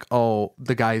they're like, "Oh,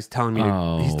 the guy's telling me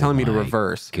he's telling me to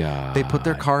reverse." God. They put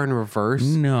their car in reverse.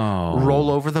 No. Roll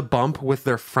over the bump with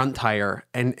their front tire,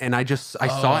 and I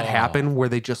saw it happen where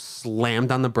they just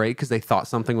slammed on the brake because they thought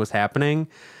something was happening.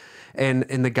 And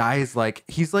the guy is like,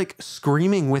 he's like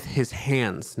screaming with his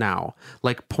hands now,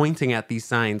 like pointing at these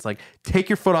signs, like, take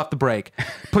your foot off the brake,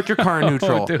 put your car in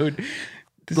neutral. Oh, dude.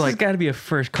 This has got to be a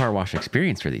first car wash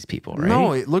experience for these people, right?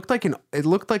 No, it looked like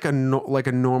a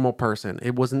normal person.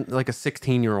 It wasn't like a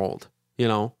 16-year-old, you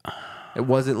know? It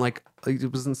wasn't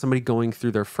somebody going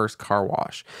through their first car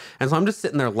wash. And so I'm just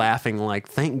sitting there laughing like,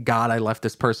 thank God I left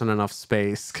this person enough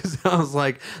space, because I was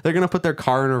like, they're going to put their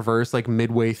car in reverse like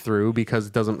midway through because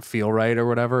it doesn't feel right or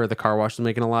whatever, or the car wash is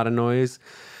making a lot of noise.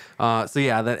 So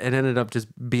yeah, that it ended up just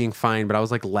being fine, but I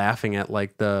was like laughing at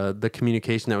like the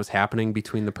communication that was happening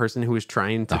between the person who was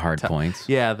trying to The hard points.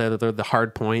 Yeah, the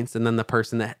hard points, and then the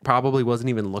person that probably wasn't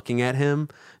even looking at him,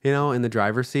 you know, in the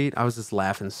driver's seat. I was just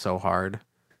laughing so hard.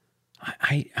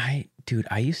 Dude,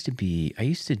 I used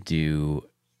to do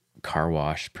car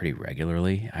wash pretty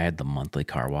regularly. I had the monthly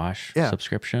car wash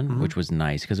subscription, which was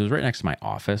nice because it was right next to my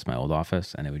office, my old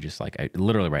office, and it would just like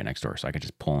literally right next door, so I could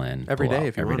just pull in Every day out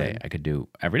if you every wanted. day. I could do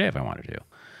every day if I wanted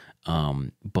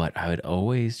to. But I would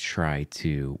always try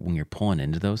to, when you're pulling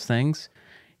into those things,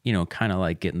 you know, kind of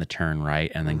like getting the turn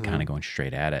right and then kind of going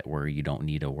straight at it, where you don't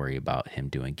need to worry about him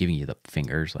giving you the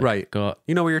fingers. Like, Right. Go.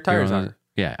 You know where your tires are.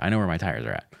 Yeah, I know where my tires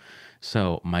are at.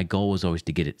 So my goal was always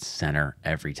to get it center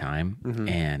every time.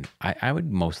 And I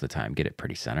would most of the time get it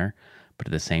pretty center. But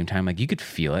at the same time, like you could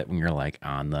feel it when you're like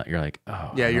you're like,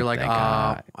 oh. Yeah, you're like, thank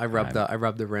God. I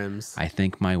rubbed the rims. I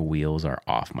think my wheels are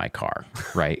off my car,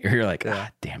 right? Or you're like,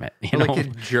 damn it. You Or know? like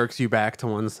it jerks you back to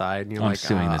one side, and you're I'm like,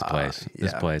 suing this place.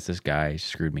 Yeah. This guy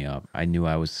screwed me up. I knew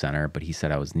I was center, but he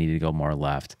said I needed to go more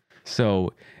left.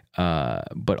 So,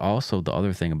 but also the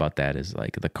other thing about that is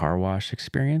like the car wash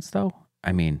experience though.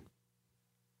 I mean,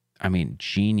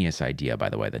 genius idea, by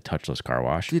the way, the touchless car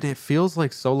wash. Dude, it feels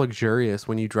like so luxurious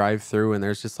when you drive through and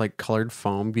there's just like colored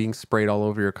foam being sprayed all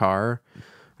over your car. And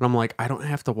I'm like, I don't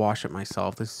have to wash it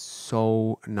myself. This is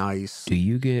so nice. Do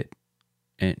you get,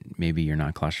 and maybe you're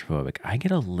not claustrophobic, I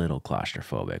get a little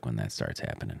claustrophobic when that starts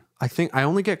happening. I think I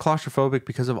only get claustrophobic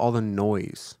because of all the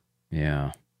noise,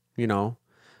 Yeah. you know?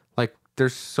 Like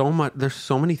there's so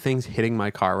many things hitting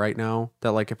my car right now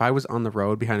that like if I was on the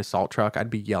road behind a salt truck, I'd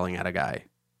be yelling at a guy,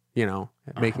 you know,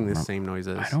 making the same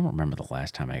noises. I don't remember the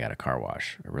last time I got a car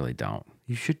wash. I really don't.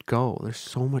 You should go. There's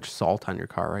so much salt on your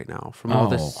car right now from all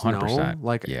this snow. 100%.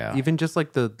 Like Yeah. even just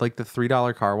like the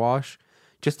 $3 car wash,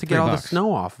 just to get all the $3.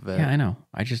 snow off of it. Yeah, I know.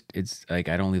 It's like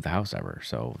I don't leave the house ever.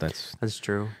 So that's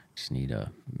true. just need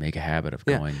to make a habit of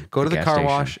Yeah, going. go to the gas car station.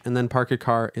 wash and then park your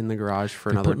car in the garage for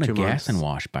They're another putting 2 a months. gas and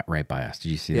wash right by us. Did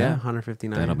you see Yeah, that?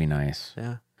 159. That'll be nice.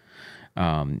 Yeah.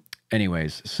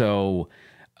 Anyways, so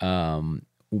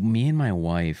me and my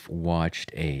wife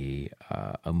watched a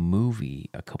movie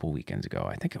a couple weekends ago.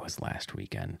 I think it was last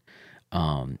weekend.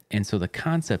 And so the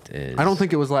concept is, I don't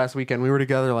think it was last weekend. We were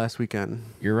together last weekend.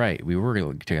 you're right. We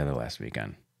were together last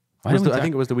weekend. I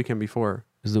think it was the weekend before.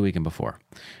 It was the weekend before.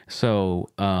 So,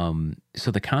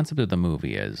 so the concept of the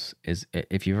movie is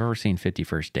if you've ever seen 50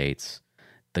 First Dates,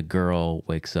 the girl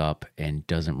wakes up and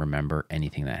doesn't remember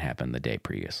anything that happened the day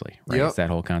previously. Right? Yep. It's that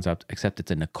whole concept, except it's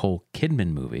a Nicole Kidman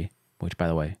movie, which, by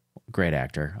the way, great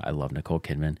actor. I love Nicole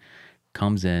Kidman.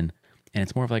 Comes in, and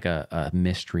it's more of like a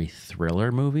mystery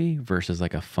thriller movie versus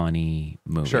like a funny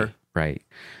movie. Sure. Right.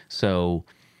 So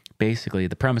basically,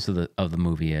 the premise of the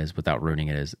movie is, without ruining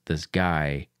it, is this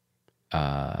guy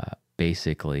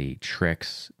basically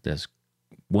tricks this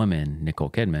woman, Nicole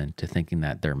Kidman, to thinking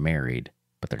that they're married,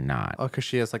 but they're not. Oh, because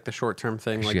she has like the short-term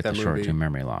thing, She like gets that the movie. short-term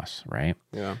memory loss, right?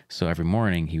 Yeah. So every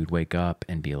morning he would wake up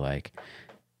and be like,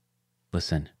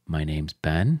 listen, my name's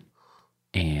Ben,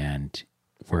 and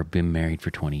we've been married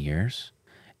for 20 years.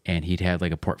 And he'd have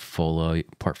like a portfolio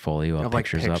of Like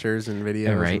pictures, pictures and videos,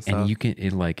 and right? and stuff. And you can,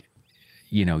 it like,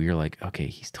 you know, you're like, okay,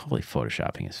 he's totally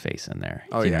photoshopping his face in there.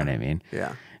 Oh, you yeah. know what I mean?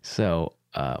 Yeah. So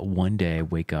one day I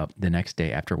wake up, the next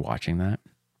day after watching that,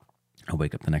 I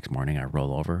wake up the next morning, I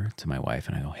roll over to my wife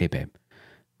and I go, hey babe,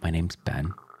 my name's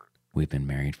Ben. We've been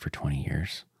married for 20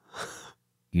 years.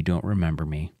 You don't remember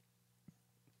me.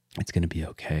 It's going to be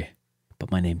okay.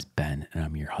 But my name's Ben and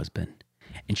I'm your husband.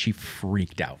 And she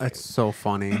freaked out. That's so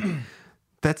funny.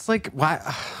 That's like, why?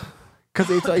 Because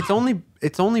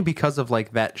it's only because of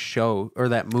like that show or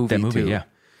that movie. Too. Yeah.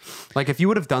 Like if you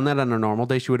would have done that on a normal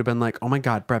day, she would have been like, "Oh my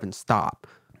God, Brevin, stop."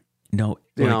 No,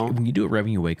 when you do it right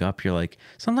when you wake up, you're like,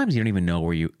 sometimes you don't even know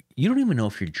you don't even know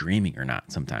if you're dreaming or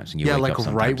not sometimes. When you wake up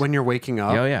sometimes. Right when you're waking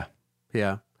up. Oh, yeah.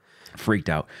 Yeah. Freaked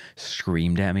out,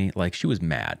 screamed at me. Like she was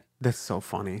mad. That's so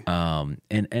funny. And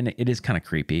it is kind of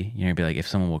creepy. You know, it'd be like if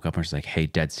someone woke up and was like, "Hey,"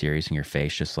 dead serious in your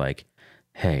face, just like,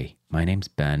 "Hey, my name's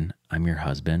Ben. I'm your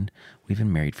husband. We've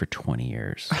been married for 20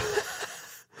 years."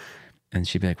 And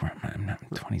she'd be like, well, I'm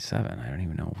 27. I don't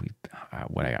even know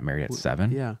what I got married at 7.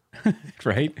 Yeah.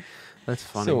 Right? That's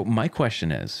funny. So my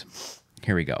question is,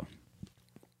 here we go.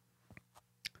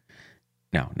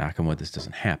 Now, knock on wood, this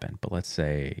doesn't happen, but let's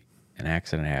say an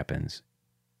accident happens,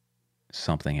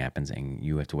 something happens, and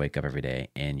you have to wake up every day,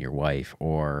 and your wife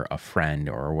or a friend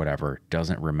or whatever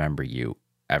doesn't remember you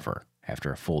ever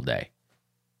after a full day.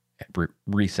 It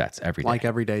resets every day. Like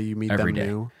every day you meet every them day.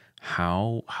 new.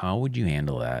 How would you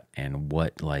handle that? And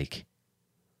what, like,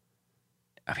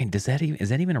 I mean, is that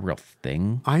even a real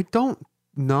thing? I don't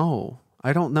know.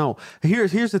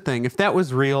 Here's the thing. If that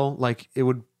was real, like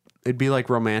it'd be like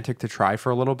romantic to try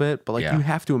for a little bit, but like Yeah. you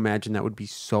have to imagine that would be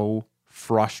so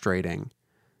frustrating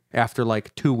after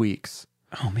like 2 weeks.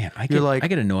 Oh man, I You're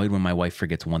get annoyed when my wife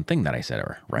forgets one thing that I said to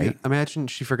her, right? Yeah, imagine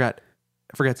she forgets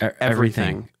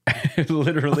everything.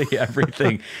 Literally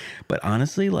everything. But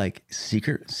honestly, like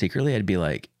secretly I'd be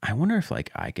like, I wonder if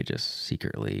like I could just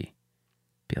secretly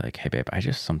be like, "Hey babe, I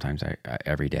just sometimes I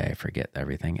every day I forget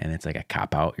everything." And it's like a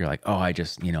cop out. You're like, "Oh, I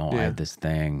just, I have this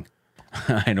thing.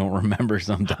 I don't remember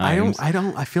sometimes."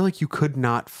 I feel like you could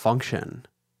not function,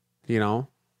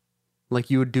 like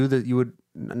you would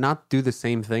not do the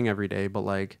same thing every day, but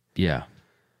like, yeah,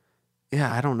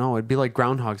 I don't know. It'd be like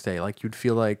Groundhog's Day. Like you'd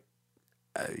feel like,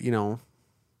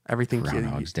 everything.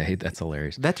 Groundhog's Day. That's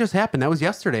hilarious. That just happened. That was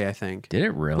yesterday, I think. Did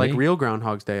it really? Like real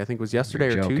Groundhog's Day, I think was yesterday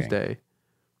You're or joking. Tuesday.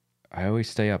 I always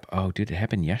stay up. Oh, dude, it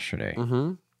happened yesterday. Mm-hmm.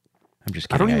 I'm just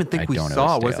I kidding. don't even think we don't saw.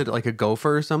 always Was stay it up. like a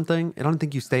gopher or something? I don't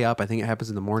think you stay up. I think it happens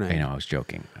in the morning. I know, I was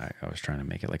joking. I was trying to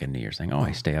make it like a New Year's thing. Oh,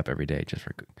 I stay up every day just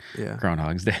for Yeah.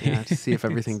 Groundhog's Day. Yeah, to see if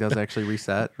everything does actually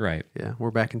reset. Right. Yeah,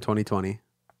 we're back in 2020.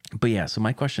 But yeah, so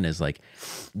my question is like,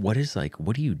 what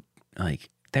do you like?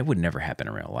 That would never happen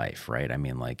in real life, right? I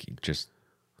mean, like, just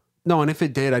No, and if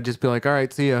it did, I'd just be like, all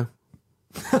right, see ya.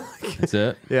 that's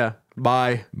it. Yeah,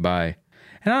 bye. Bye.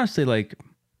 And honestly, like,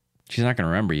 she's not going to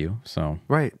remember you. So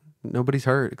Right. Nobody's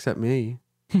hurt except me.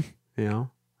 I'll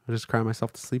just cry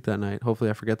myself to sleep that night. Hopefully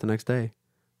I forget the next day.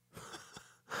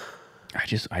 I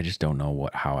just don't know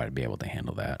how I'd be able to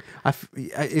handle that.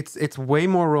 It's way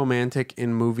more romantic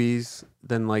in movies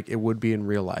than like it would be in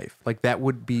real life. Like that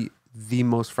would be the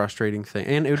most frustrating thing,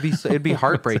 and it'd be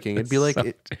heartbreaking. It'd be like,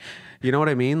 you know what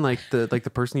I mean? Like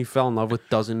the person you fell in love with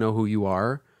doesn't know who you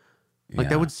are. Like Yeah.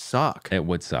 that would suck. It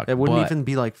would suck. It wouldn't But even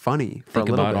be like funny for a think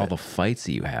little about bit. all the fights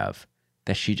that you have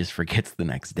that she just forgets the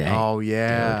next day. Oh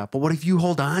yeah, but what if you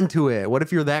hold on to it? What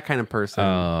if you're that kind of person?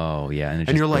 Oh yeah,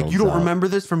 and you're like, you don't remember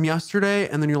this from yesterday,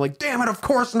 and then you're like, damn it, of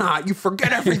course not. You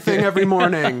forget everything every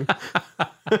morning.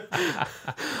 I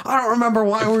don't remember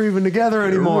why we're even together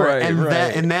anymore. Right, and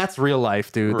right. that's real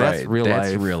life, dude. That's real life.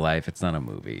 That's real life. It's not a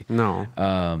movie. No.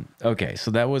 Okay,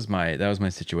 so that was my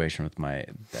situation with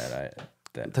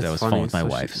that was funny. fun with my So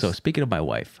wife. So speaking of my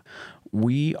wife,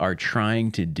 we are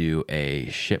trying to do a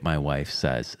shit my wife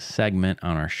says segment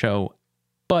on our show,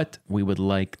 but we would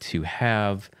like to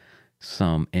have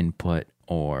some input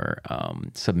or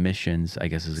submissions, I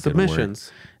guess is a good word.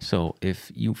 Submissions. So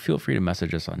if you feel free to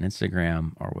message us on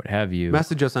Instagram or what have you.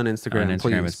 Message us on Instagram, On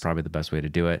Instagram please. is probably the best way to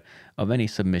do it. Of any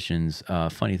submissions,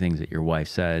 funny things that your wife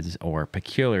says or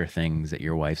peculiar things that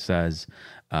your wife says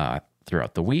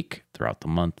throughout the week, throughout the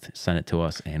month, send it to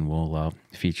us and we'll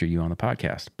feature you on the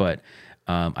podcast. But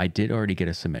I did already get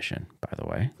a submission, by the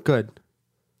way. Good.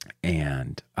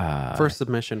 And First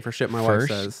submission for shit my wife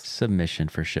says. submission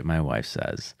for shit my wife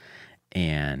says.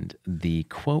 And the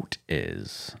quote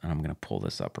is, and I'm going to pull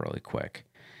this up really quick,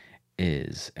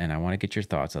 and I want to get your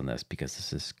thoughts on this because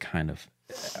this is kind of,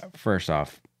 first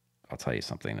off, I'll tell you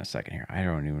something in a second here. I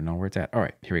don't even know where it's at. All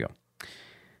right, here we go.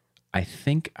 I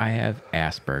think I have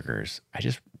Asperger's. I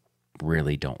just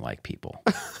really don't like people.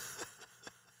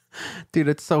 Dude,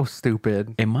 it's so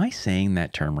stupid. Am I saying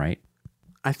that term right?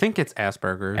 I think it's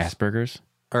Asperger's. Asperger's?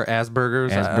 Or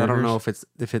Asperger's. I don't know if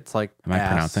it's like Am I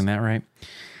pronouncing that right?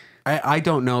 I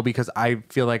don't know because I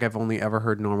feel like I've only ever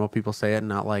heard normal people say it,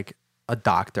 not like a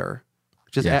doctor.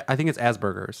 Just Yeah. I think it's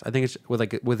Asperger's. I think it's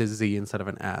with a Z instead of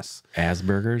an S,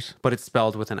 Asperger's, but it's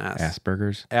spelled with an S.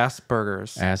 Asperger's,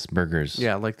 Asperger's.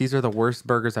 Yeah, like these are the worst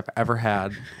burgers I've ever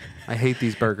had. I hate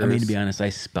these burgers. I mean, to be honest, I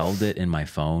spelled it in my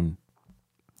phone.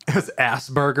 It was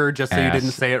Asperger, just so you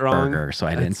didn't say it wrong. Asperger, so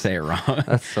I didn't say it wrong.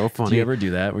 That's so funny. Do you ever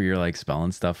do that where you're like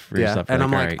spelling stuff for yourself? And You're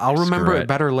I'm like, "All right, I'll remember screw it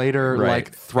better later. Right.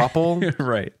 Like thruple,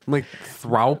 right. like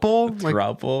throuple, like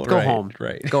Throuple, go right, home,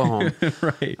 right. go home.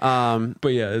 Right. But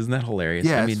yeah, isn't that hilarious?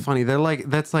 Yeah, I mean, it's funny. They're like,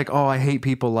 that's like, oh, I hate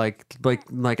people. Like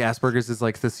Asperger's is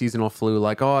like the seasonal flu.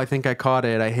 Like, oh, I think I caught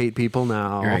it. I hate people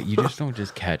now. right. You just don't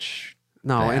just catch.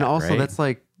 No, that, and also right? that's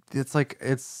like, it's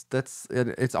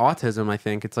autism. I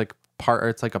think it's like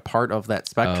a part of that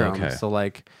spectrum. okay. So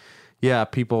like, yeah,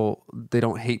 people, they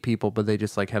don't hate people, but they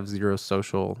just like have zero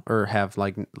social or have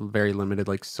like very limited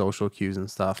like social cues and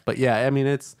stuff. But yeah, I mean,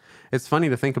 it's funny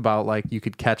to think about, like you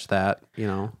could catch that, you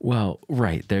know? Well,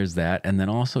 right. There's that. And then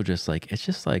also just like, it's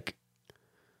just like,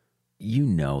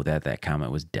 that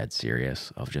comment was dead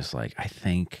serious of just like, I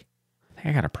think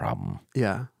I got a problem.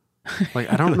 Yeah.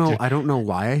 Like, I don't know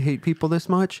why I hate people this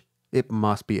much. It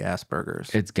must be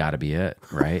Asperger's. It's got to be it,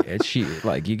 right? She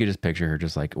like, you could just picture her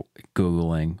just like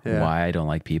Googling why I don't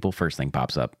like people. First thing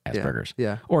pops up, Asperger's.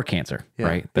 Yeah. Or cancer, Yeah.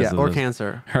 right? Or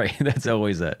cancer. Right. That's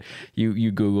always it.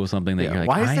 You Google something that you're like,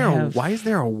 why is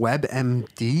there a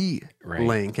WebMD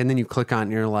link? And then you click on it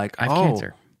and you're like, I have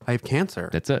cancer. I have cancer.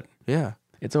 That's it. Yeah.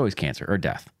 It's always cancer or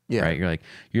death. Yeah. Right. You're like,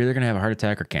 you're either going to have a heart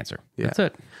attack or cancer. Yeah. That's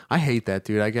it. I hate that,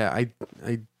 dude.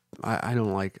 I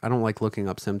don't like looking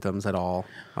up symptoms at all.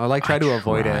 I try to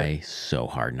avoid it. I so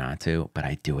hard not to, but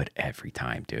I do it every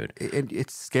time, dude.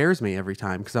 It scares me every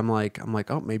time because I'm like,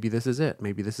 oh, maybe this is it.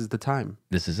 Maybe this is the time.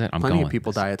 This is it. I'm Plenty going. of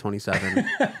people die at 27.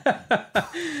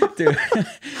 Dude,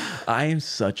 I am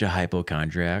such a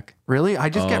hypochondriac. Really? I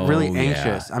just get really Oh,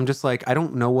 anxious. yeah. I'm just like, I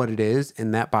don't know what it is,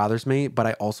 and that bothers me, but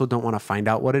I also don't want to find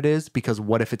out what it is because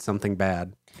what if it's something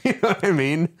bad? You know what I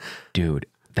mean? Dude,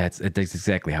 that's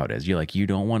exactly how it is. You're like, you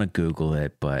don't want to Google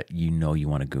it, but you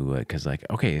want to Google it because, like,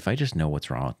 okay, if I just know what's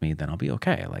wrong with me, then I'll be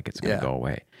okay. Like, it's gonna go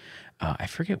away. I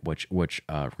forget which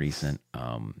recent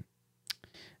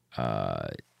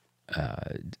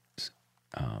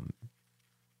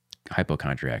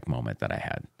hypochondriac moment that I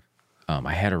had.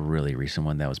 I had a really recent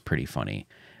one that was pretty funny,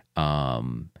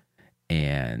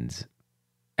 and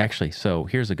actually, so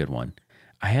here's a good one.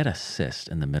 I had a cyst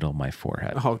in the middle of my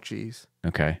forehead. Oh, geez.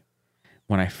 Okay.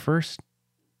 When I first,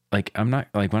 like, I'm not,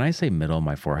 like, when I say middle of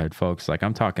my forehead, folks, like,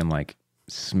 I'm talking like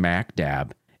smack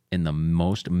dab in the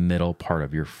most middle part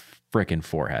of your freaking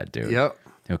forehead, dude. Yep.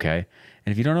 Okay.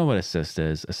 And if you don't know what a cyst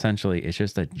is, essentially, it's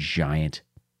just a giant,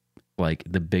 like,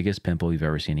 the biggest pimple you've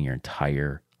ever seen in your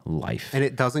entire life. And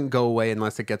it doesn't go away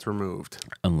unless it gets removed.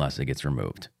 Unless it gets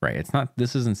removed, right? It's not,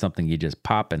 this isn't something you just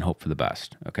pop and hope for the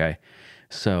best. Okay.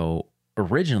 So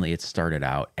originally it started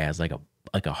out as like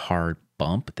a hard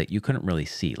bump that you couldn't really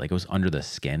see. Like, it was under the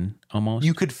skin almost.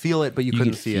 You could feel it, but you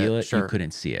couldn't see it. Sure. You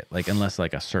couldn't see it, like, unless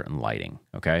like a certain lighting.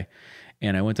 Okay.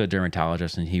 And I went to a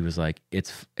dermatologist and he was like,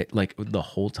 like the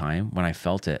whole time when I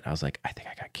felt it, I was like, I think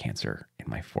I got cancer in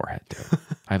my forehead, dude.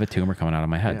 I have a tumor coming out of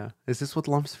my head. Yeah. Is this what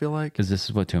lumps feel like? Because this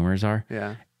is what tumors are.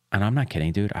 Yeah. And I'm not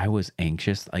kidding, dude. I was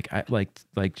anxious, like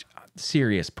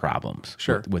serious problems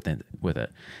with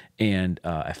it. And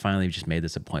I finally just made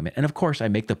this appointment. And of course, I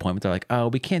make the appointment. They're like, oh,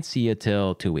 we can't see you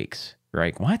till 2 weeks.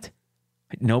 Right? What?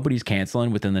 Nobody's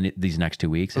canceling within these next 2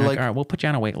 weeks. And like, all right, we'll put you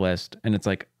on a wait list. And it's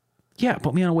like, yeah,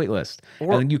 put me on a wait list. And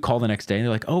then you call the next day and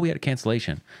they're like, oh, we had a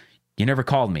cancellation. You never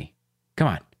called me. Come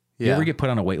on. Yeah. You ever get put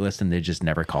on a wait list and they just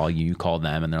never call you? You call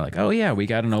them and they're like, oh, yeah, we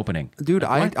got an opening. Dude,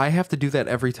 Like, I have to do that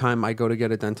every time I go to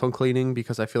get a dental cleaning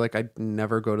because I feel like I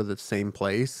never go to the same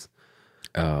place.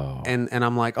 Oh. And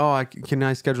I'm like, oh, can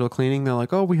I schedule a cleaning? They're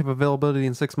like, oh, we have availability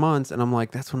in 6 months. And I'm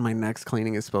like, that's when my next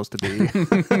cleaning is supposed to be.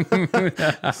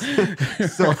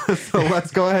 so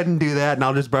let's go ahead and do that. And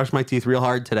I'll just brush my teeth real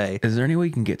hard today. Is there any way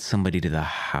you can get somebody to the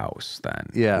house then?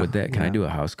 Yeah. Would that? Can I do a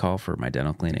house call for my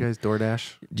dental cleaning? You guys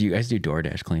DoorDash? Do you guys do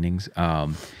DoorDash cleanings?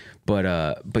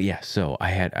 But yeah, so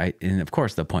and of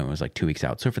course the appointment was like 2 weeks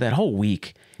out. So for that whole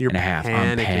week and a half,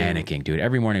 I'm panicking, dude.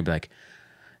 Every morning I'd be like,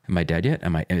 am I dead yet?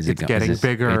 It's getting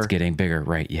bigger. It's getting bigger,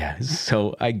 right? Yeah.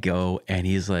 So I go and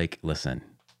he's like, listen,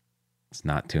 it's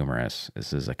not tumorous.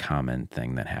 This is a common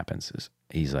thing that happens.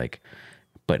 He's like,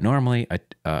 but normally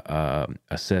a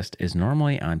cyst is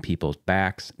normally on people's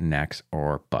backs, necks,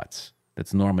 or butts.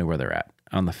 That's normally where they're at.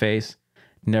 On the face,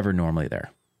 never normally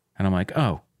there. And I'm like,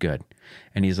 oh, good.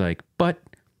 And he's like, but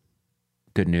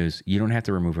good news, you don't have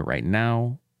to remove it right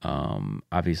now.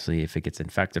 Obviously, if it gets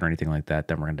infected or anything like that,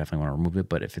 then we're gonna definitely want to remove it.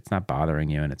 But if it's not bothering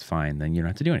you and it's fine, then you don't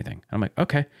have to do anything. I'm like,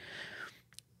 okay.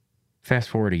 Fast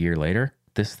forward a year later,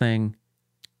 this thing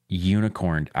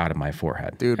unicorned out of my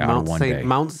forehead. Dude, out of one day.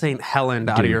 Mount St. Helen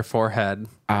out of Dude. your forehead.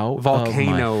 Out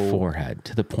Volcano. of my forehead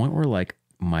to the point where like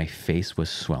my face was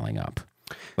swelling up.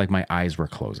 Like my eyes were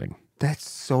closing. That's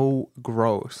so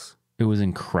gross. It was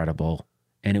incredible.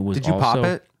 And it was Did you also, pop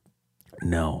it?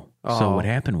 No. Oh. So what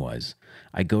happened was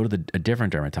I go to a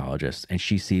different dermatologist and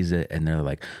she sees it and they're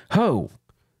like, "Ho!"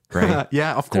 Right?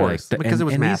 Yeah, of They're course. like- because it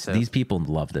was and massive. These people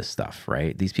love this stuff,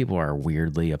 right? These people are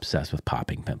weirdly obsessed with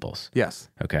popping pimples. Yes.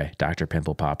 Okay. Dr.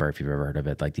 Pimple Popper, if you've ever heard of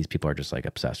it, like these people are just like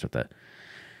obsessed with it.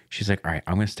 She's like, "All right,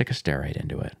 I'm going to stick a steroid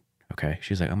into it." Okay.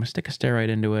 She's like, "I'm going to stick a steroid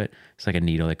into it. It's like a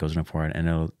needle that goes in the forehead and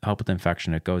it'll help with the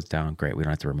infection. It goes down. Great. We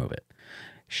don't have to remove it."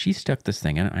 She stuck this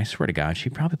thing in it. I swear to God, she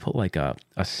probably put like a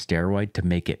steroid to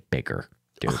make it bigger,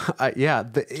 dude. Yeah,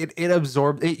 it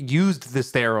absorbed, it used the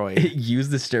steroid. It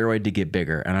used the steroid to get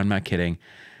bigger. And I'm not kidding.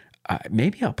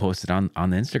 Maybe I'll post it on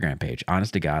the Instagram page.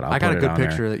 Honest to God, I got put a it good on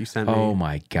picture there. that you sent me. Oh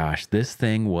my gosh. This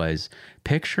thing was,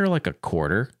 picture like a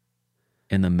quarter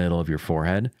in the middle of your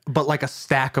forehead, But like a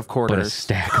stack of but a quarters.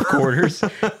 stack of quarters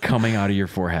coming out of your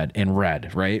forehead in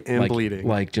red, right? And like, bleeding.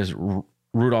 Like just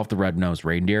Rudolph the Red-Nosed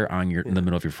Reindeer in the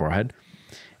middle of your forehead.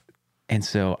 And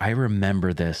so I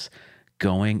remember this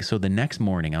going. So the next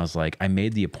morning, I was like, I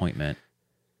made the appointment.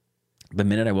 The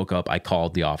minute I woke up, I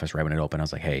called the office right when it opened. I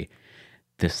was like, "Hey,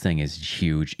 this thing is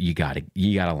huge. You gotta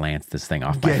lance this thing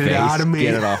off my Get it face. out of me."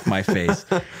 Get it off my face."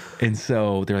 And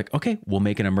so they're like, "Okay, we'll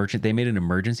make an emergent." They made an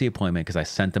emergency appointment because I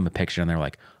sent them a picture and they're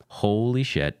like, "Holy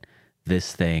shit,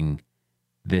 this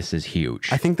is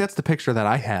huge." I think that's the picture that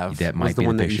I have. That was might the be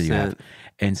one the that picture you you have. sent.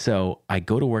 And so I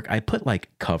go to work. I put like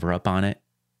cover up on it.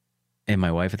 And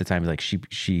my wife at the time was like, she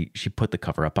put the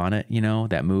cover up on it, you know,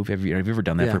 that move. Have you ever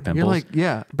done that Yeah. for pimples? You're like,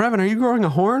 yeah. Brevin, are you growing a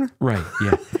horn? Right.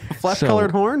 Yeah.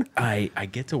 Flesh-colored horn? I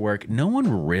get to work. No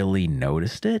one really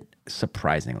noticed it,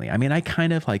 surprisingly. I mean, I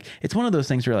kind of like, it's one of those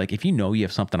things where like, if you know you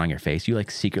have something on your face, you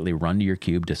like secretly run to your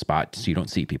cube to spot so you don't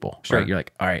see people. Sure. Right? You're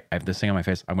like, all right, I have this thing on my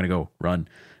face. I'm going to go run,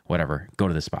 whatever, go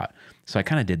to the spot. So I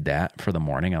kind of did that for the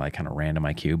morning. I like kind of ran to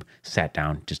my cube, sat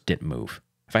down, just didn't move.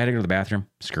 If I had to go to the bathroom,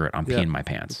 screw it. I'm peeing my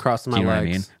pants. Crossing Do you my know what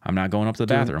I legs. mean? I'm not going up to the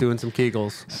bathroom. Doing some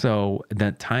Kegels. So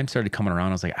the time started coming around.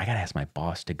 I was like, I got to ask my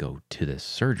boss to go to this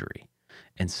surgery.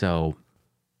 And so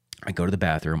I go to the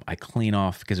bathroom. I clean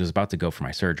off because it was about to go for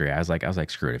my surgery. I was like,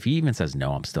 screw it. If he even says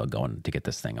no, I'm still going to get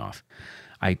this thing off.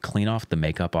 I clean off the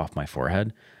makeup off my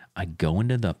forehead. I go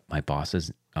into my boss's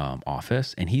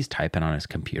office and he's typing on his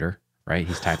computer, right?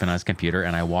 He's typing on his computer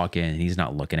and I walk in and he's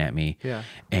not looking at me. Yeah.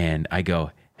 And I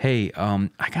go, "Hey,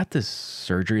 I got this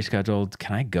surgery scheduled.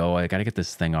 Can I go? I got to get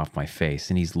this thing off my face."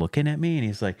 And he's looking at me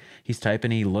and he's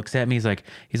typing. He looks at me. He's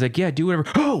like, "Yeah, do whatever."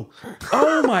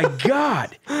 Oh my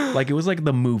God. Like it was like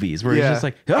the movies where he's Yeah. just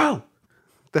like, "Oh,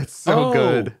 That's so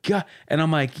good. God." And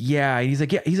I'm like, "Yeah." And he's like,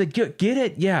 "Get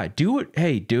it. Yeah, do it.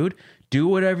 Hey, dude, do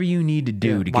whatever you need to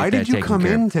do to get Why that did you taken come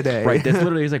care of." in today? Right. That's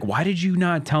literally, he's like, "Why did you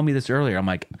not tell me this earlier?" I'm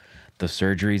like, "The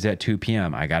surgery's at 2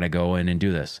 p.m. I got to go in and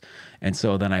do this." And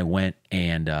so then I went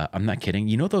and I'm not kidding.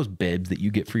 You know those bibs that you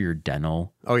get for your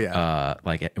dental? Oh, yeah.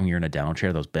 Like when you're in a dental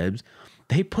chair, those bibs,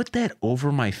 they put that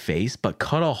over my face, but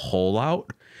cut a hole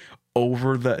out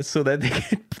over so that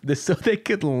they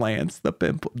could lance the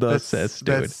pimple, the cyst,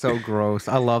 dude. That's so gross.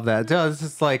 I love that. Dude, it's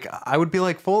just like, I would be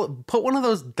like, put one of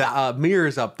those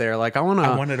mirrors up there. Like, I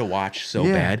wanted to watch so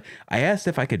Yeah. bad. I asked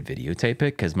if I could videotape it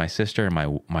because my sister and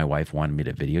my wife wanted me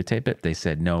to videotape it. They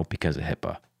said no because of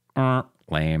HIPAA.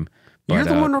 Lame. You're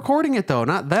But, the one recording it though,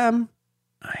 not them.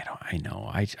 I know.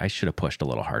 I should have pushed a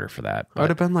little harder for that. I would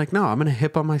have been like, no, I'm going to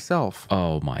HIPAA myself.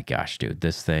 Oh my gosh, dude,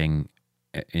 this thing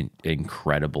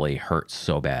incredibly hurts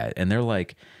so bad. And they're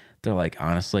like,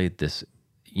 honestly, this,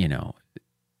 you know,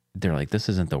 they're like, this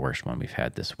isn't the worst one we've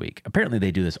had this week. Apparently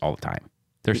they do this all the time.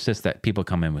 There's cysts that people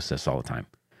come in with cysts all the time.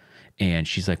 And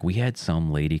she's like, we had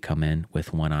some lady come in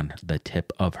with one on the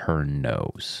tip of her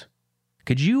nose.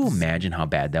 Could you imagine how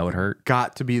bad that would hurt?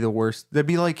 Got to be the worst. That'd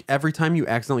be like every time you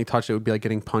accidentally touch it, it would be like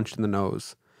getting punched in the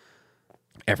nose.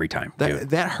 Every time, dude.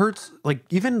 That hurts. Like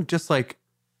even just like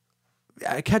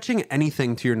catching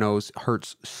anything to your nose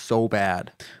hurts so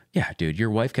bad. Yeah, dude,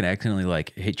 your wife can accidentally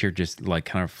like hit your, just like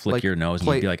kind of flick Like, your nose and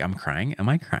you'd be like, I'm crying. Am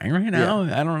I crying right now?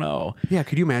 I don't know. Yeah,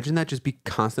 could you imagine that? Just be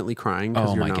constantly crying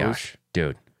because Oh your my nose. gosh,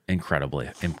 dude, incredibly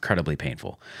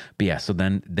painful. But yeah, so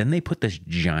then they put this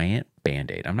giant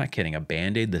Band-Aid. I'm not kidding, a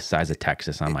Band-Aid the size of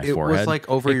Texas on my It forehead. was like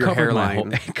over your covered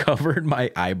hairline. it covered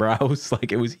my eyebrows.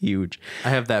 Like it was huge. I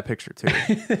have that picture too.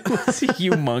 It was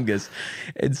humongous.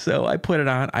 And so I put it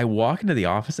on. I walk into the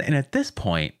office, and at this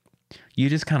point, you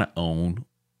just kind of own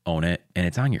own it, and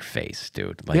it's on your face,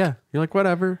 dude. Like, yeah, you're like,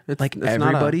 whatever. like it's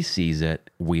everybody sees it.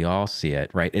 We all see it,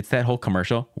 right? It's that whole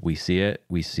commercial. We see it.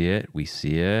 We see it. We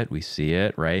see it. We see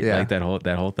it, right? Yeah. Like that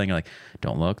whole thing. Like,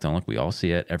 don't look. We all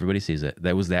see it. Everybody sees it.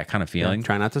 That was that kind of feeling.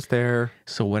 try not to stare.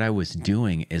 So what I was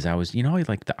doing is I was,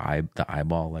 like the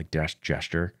eyeball like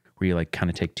gesture where you like kind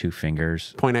of take two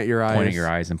fingers, Point at your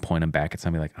eyes. and point them back at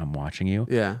somebody like, I'm watching you.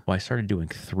 Yeah. Well, I started doing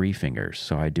 3 fingers.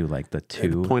 So I do like the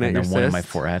 2 point and at then your one on my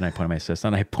cyst. forehead and I point at my cyst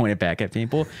and I point it back at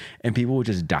people and people would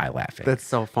just die laughing. That's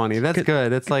so funny. That's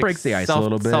good. It's like breaks the ice a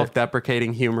little bit.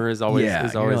 Self-deprecating humor is always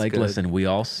you're like, good. listen, we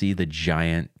all see the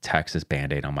giant Texas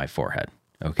Band-Aid on my forehead.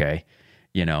 Okay.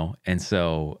 And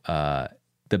so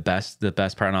the best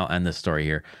part, and I'll end this story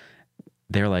here.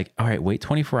 They're like, all right, wait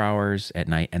 24 hours at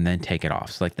night and then take it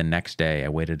off. So like the next day, I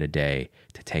waited a day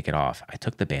to take it off. I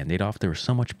took the Band-Aid off. There was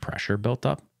so much pressure built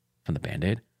up from the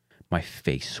Band-Aid. My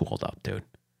face swelled up, dude.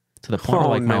 To the point where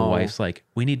like my wife's like,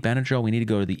 we need Benadryl. We need to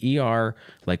go to the ER.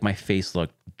 Like my face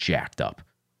looked jacked up.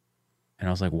 And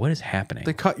I was like, what is happening?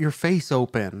 They cut your face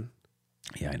open.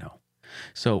 Yeah, I know.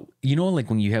 So, like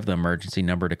when you have the emergency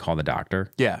number to call the doctor?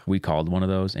 Yeah. We called one of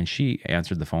those and she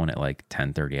answered the phone at like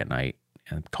 10:30 at night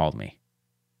and called me.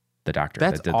 The doctor.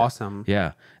 That's awesome.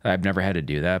 Yeah. I've never had to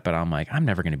do that, but I'm like, I'm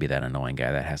never going to be that annoying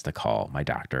guy that has to call my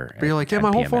doctor. But you're like, yeah, my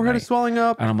whole forehead is swelling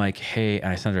up. And I'm like, hey,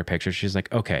 and I sent her a picture. She's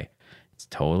like, okay, it's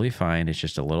totally fine. It's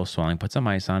just a little swelling. Put some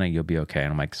ice on it. You'll be okay.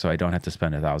 And I'm like, so I don't have to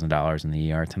spend $1,000 in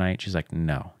the ER tonight? She's like,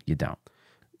 no, you don't.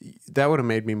 That would have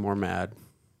made me more mad.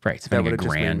 Right. Spending would've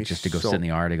just made me $1,000 just to go sit in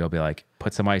the ER to go be like,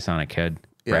 put some ice on it, kid.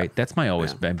 Yeah. Right. That's my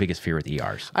biggest fear with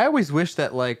ERs. I always wish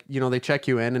that, like, they check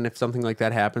you in, and if something like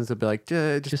that happens, they'd be like,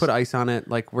 just put ice on it.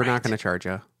 Like, we're not going to charge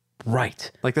you.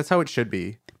 Right. Like, that's how it should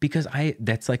be. Because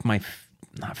that's like my,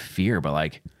 not fear, but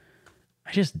like,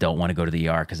 I just don't want to go to the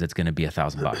ER because it's going to be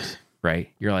 $1,000. Right.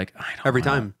 You're like, I don't Every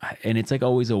know. time. And it's like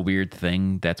always a weird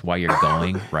thing. That's why you're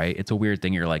going. Right. It's a weird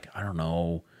thing. You're like, I don't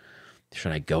know.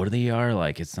 Should I go to the ER?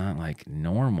 Like, it's not like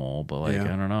normal, but like, I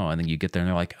don't know. And then you get there and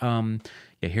they're like,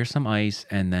 yeah, here's some ice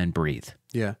and then breathe.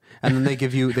 Yeah. And then they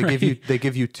give you 2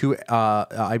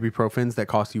 ibuprofens that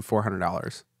cost you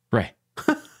 $400. Right.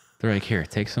 They're like, here,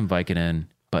 take some Vicodin,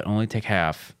 but only take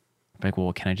half. I'm like,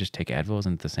 well, can I just take Advil?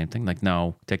 Isn't it the same thing? Like,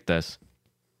 no, take this.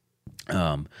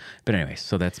 But anyway,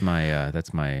 so that's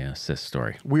my cyst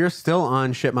story. We are still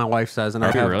on shit my wife says, and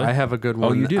Are we really? I have a good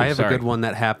one. Oh, you do? I have Sorry. a good one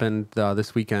that happened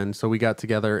this weekend. So we got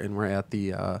together and we're at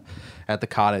the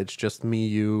cottage, just me,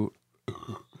 you,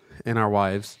 and our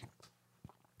wives.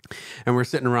 And we're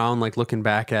sitting around like looking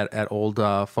back at old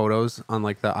photos on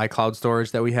like the iCloud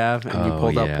storage that we have, and you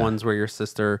pulled up ones where your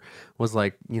sister was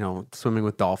like, swimming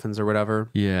with dolphins or whatever.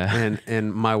 Yeah.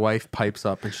 And my wife pipes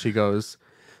up and she goes,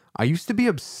 I used to be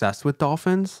obsessed with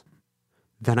dolphins.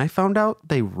 Then I found out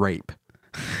they rape.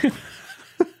 And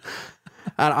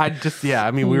I just,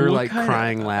 we were like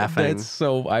crying, laughing. That's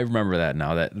so, I remember that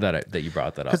now that you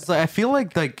brought that up. Because I feel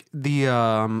like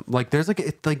the there's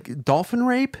like dolphin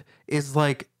rape is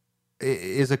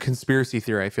a conspiracy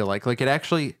theory. I feel like it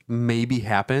actually maybe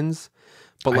happens,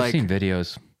 but I've seen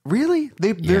videos. Really,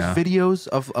 there's videos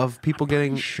of people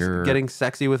getting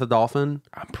sexy with a dolphin.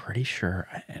 I'm pretty sure.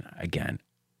 And again,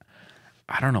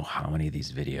 I don't know how many of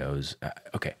these videos.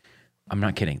 Okay, I'm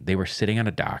not kidding. They were sitting on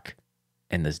a dock,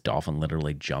 and this dolphin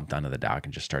literally jumped onto the dock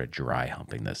and just started dry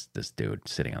humping this dude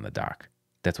sitting on the dock.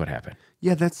 That's what happened.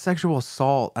 Yeah, that's sexual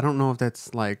assault. I don't know if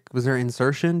that's like, was there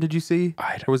insertion? Did you see?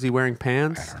 Or was he wearing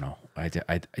pants? I don't know.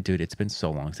 Dude, it's been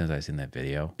so long since I've seen that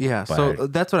video. Yeah, so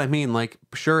that's what I mean. Like,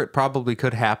 sure, it probably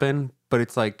could happen, but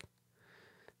it's like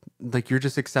you're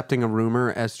just accepting a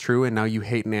rumor as true, and now you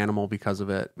hate an animal because of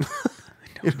it.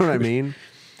 You know what I mean?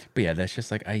 But yeah, that's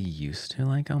just like, I used to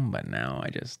like them, but now I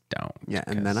just don't. Yeah,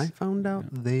 and then I found out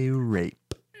they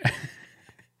rape.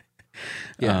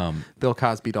 Yeah, Bill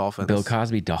Cosby dolphins. Bill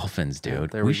Cosby dolphins,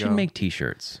 dude. Yeah, we should make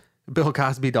t-shirts. Bill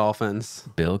Cosby dolphins.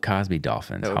 Bill Cosby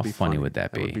dolphins. How funny would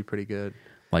that be? That would be pretty good.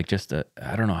 Like just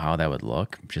I don't know how that would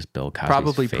look. Just Bill Cosby's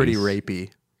Probably face. pretty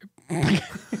rapey.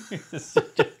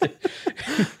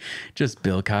 Just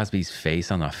Bill Cosby's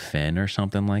face on a fin or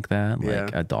something like that.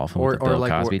 Like a dolphin with a Bill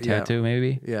Cosby tattoo,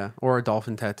 maybe. Yeah, or a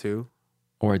dolphin tattoo.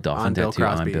 Or a dolphin tattoo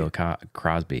on Bill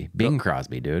Crosby. Bing Bill.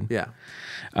 Crosby, dude. Yeah.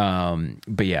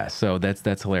 But yeah, so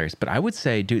that's hilarious. But I would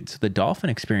say, dude, so the dolphin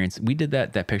experience, we did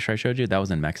that picture I showed you, that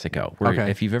was in Mexico. Where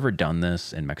if you've ever done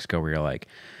this in Mexico where you're like,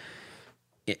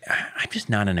 I'm just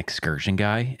not an excursion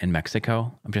guy in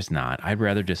Mexico. I'm just not. I'd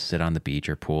rather just sit on the beach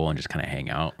or pool and just kind of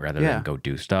hang out rather than go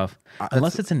do stuff.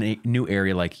 Unless it's a new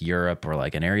area like Europe or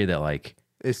like an area that like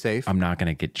is safe. I'm not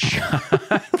gonna get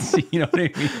shots. You know what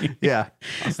I mean? Yeah,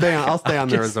 I'll stay on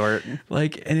the resort.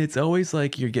 Like, and it's always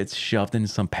like you get shoved in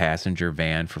some passenger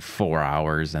van for 4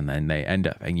 hours, and then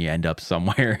you end up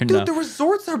somewhere. And, Dude, the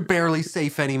resorts are barely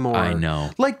safe anymore. I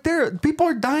know. Like, people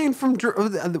are dying from.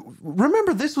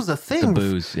 Remember, this was a thing. The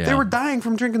booze. Yeah. They were dying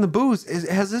from drinking the booze.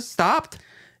 Has this stopped?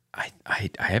 I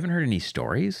haven't heard any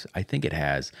stories. I think it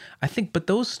has. But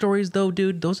those stories though,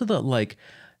 dude, those are the like,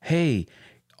 hey,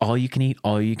 all you can eat,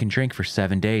 all you can drink for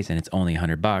 7 days, and it's only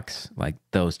 $100. Like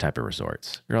those type of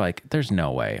resorts. You're like, there's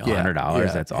no way $100.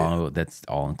 Yeah. That's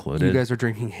all included. You guys are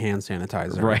drinking hand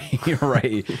sanitizer, right?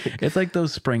 Right. It's like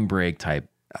those spring break type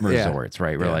resorts,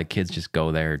 right? Where like kids just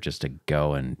go there just to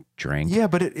go and drink. Yeah,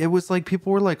 but it was like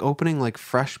people were like opening like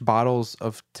fresh bottles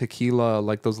of tequila,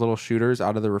 like those little shooters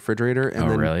out of the refrigerator, and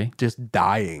then really? just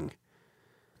dying.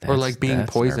 Or like being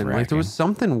poisoned. Like there was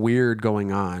something weird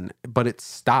going on, but it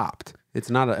stopped. It's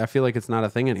not. I feel like it's not a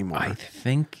thing anymore. I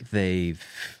think they've.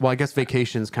 Well, I guess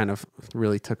vacations kind of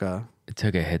really took a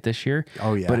hit this year.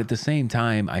 Oh yeah. But at the same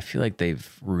time, I feel like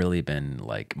they've really been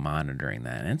like monitoring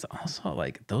that, and it's also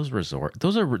like those resorts.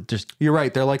 Those are just. You're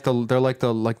right. They're like the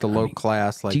low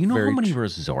class. Like, do you know how many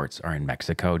resorts are in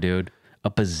Mexico, dude? A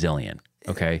bazillion.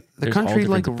 Okay, the country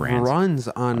like runs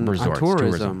on resorts,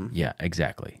 tourism. Yeah,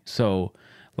 exactly. So.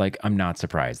 Like, I'm not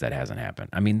surprised that hasn't happened.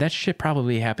 I mean, that shit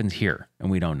probably happens here, and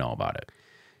we don't know about it.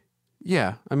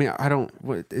 Yeah. I mean,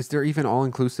 is there even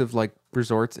all-inclusive, like,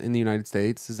 resorts in the United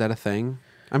States? Is that a thing?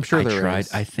 I'm sure there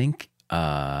is. I think,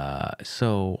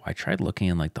 so I tried looking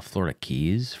in, like, the Florida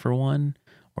Keys for one,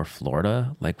 or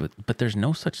Florida, but there's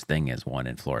no such thing as one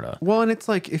in Florida. Well, and it's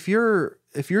like, if you're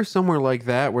somewhere like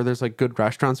that where there's, like, good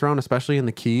restaurants around, especially in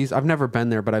the Keys, I've never been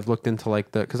there, but I've looked into,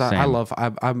 like, because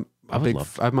I'm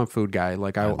a food guy.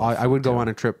 Like I would go on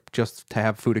a trip just to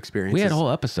have food experiences. We had a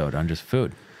whole episode on just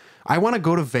food. I want to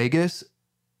go to Vegas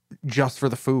just for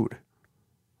the food.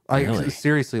 Really?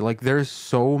 Seriously, like there's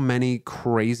so many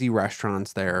crazy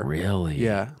restaurants there. Really?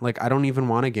 Yeah. Like I don't even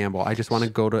want to gamble. I just want to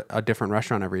go to a different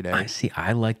restaurant every day.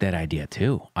 I like that idea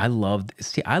too. I love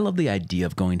the idea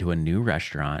of going to a new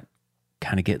restaurant,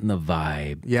 kind of getting the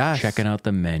vibe, checking out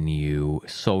the menu,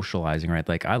 socializing, right?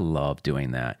 Like I love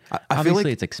doing that. Obviously, feel like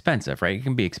it's expensive, right? It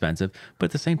can be expensive, but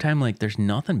at the same time, like there's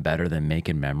nothing better than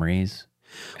making memories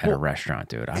at a restaurant,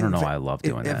 dude. I don't know. I love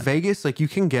doing that. At Vegas, like you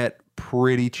can get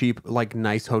pretty cheap, like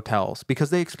nice hotels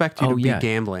because they expect you to be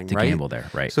gambling, right? Gamble there,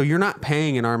 right? So you're not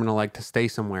paying an arm and a leg to stay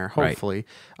somewhere, hopefully.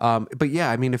 Right. But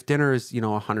yeah, I mean, if dinner is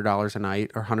 $100 a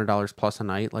night or $100 plus a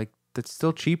night, like that's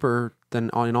still cheaper than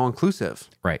an all inclusive,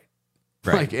 right?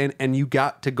 Right. Like and you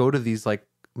got to go to these like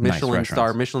Michelin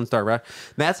star.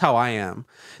 That's how I am.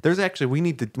 There's actually we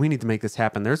need to make this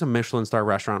happen. There's a Michelin star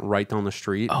restaurant right down the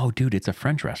street. Oh, dude, it's a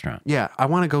French restaurant. Yeah, I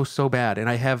want to go so bad, and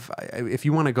I have. If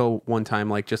you want to go one time,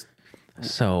 like just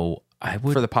I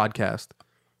would for the podcast.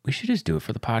 We should just do it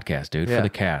for the podcast, dude. Yeah. For the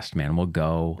cast, man. We'll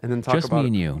go and then talk just about me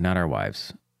and you, not our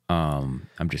wives. I'm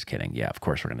just kidding. Yeah, of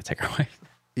course we're gonna take our wife.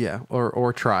 Yeah,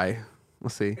 or try. We'll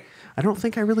see. I don't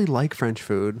think I really like French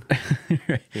food.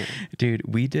 Right. Yeah. Dude,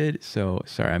 we did. So,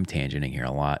 sorry, I'm tangenting here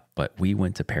a lot, but we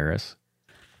went to Paris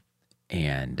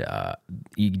and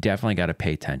you definitely got to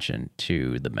pay attention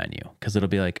to the menu because it'll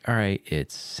be like, all right,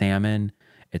 it's salmon,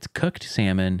 it's cooked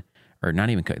salmon, or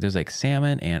not even cooked. There's like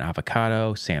salmon and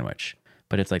avocado sandwich,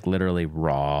 but it's like literally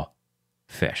raw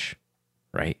fish,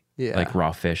 right? Yeah. Like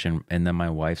raw fish. And then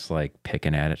my wife's like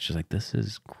picking at it. She's like, this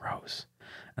is gross.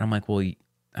 And I'm like, well,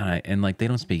 and like they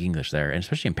don't speak English there, and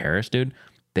especially in Paris, dude,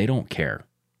 they don't care.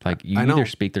 Like you either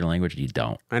speak their language or you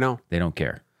don't. I know. They don't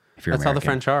care if you're That's American. how the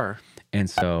French are. And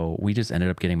so we just ended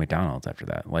up getting McDonald's after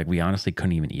that. Like we honestly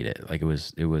couldn't even eat it. Like it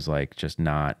was like just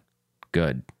not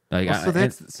good. Like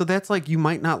so that's like you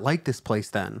might not like this place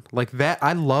then. Like that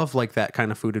I love like that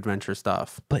kind of food adventure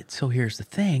stuff. But so here's the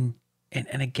thing,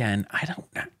 and again, I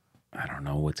don't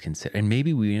know what's considered. And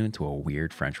maybe we went to a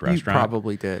weird French restaurant. You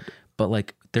probably did. But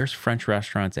like there's French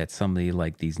restaurants at some of the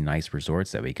like these nice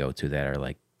resorts that we go to that are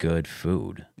like good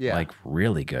food. Yeah. Like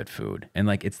really good food. And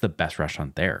like it's the best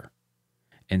restaurant there.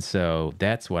 And so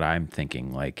that's what I'm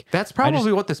thinking. Like that's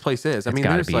probably what this place is. I mean,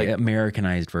 there's like an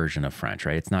Americanized version of French,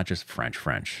 right? It's not just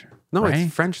French. No, right?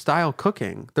 It's French style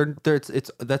cooking.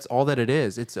 It's that's all that it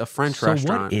is. It's a French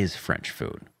restaurant. So what is French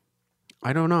food?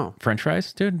 I don't know. French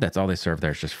fries, dude. That's all they serve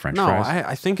there is just French fries. No,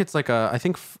 I think it's like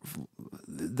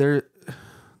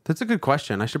that's a good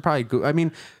question. I should probably go. I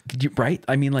mean, right?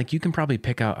 I mean, like you can probably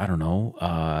pick out. I don't know.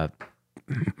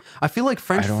 I feel like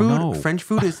French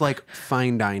food is like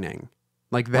fine dining.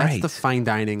 Like that's the fine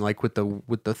dining. Like with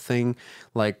the thing,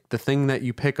 like the thing that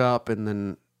you pick up and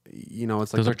then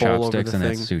it's like Those the are bowl over chopsticks the and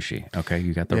thing. that's sushi. Okay,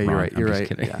 you got the Yeah, wrong. you're right. I'm You're just right.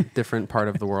 kidding. Yeah, different part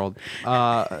of the world.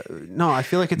 No, I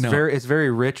feel like it's No. it's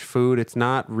very rich food. It's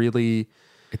not really.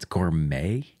 It's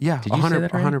gourmet. Yeah, Did you say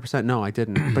that right? 100%. No, I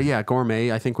didn't. But yeah,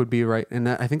 gourmet, I think would be right, and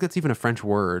I think that's even a French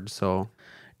word. So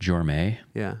Gourmet.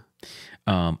 yeah,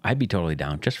 I'd be totally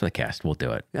down just for the cast. We'll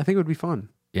do it. I think it would be fun.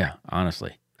 Yeah,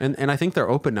 honestly, And I think they're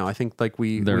open now. I think like They're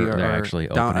we are actually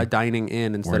opening. dining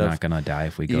in we're instead not of gonna die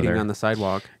if we go eating there. on the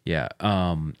sidewalk. Yeah.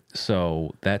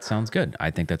 So that sounds good. I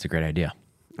think that's a great idea.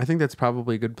 I think that's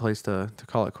probably a good place to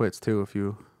call it quits too. If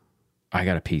you, I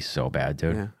got a piece so bad,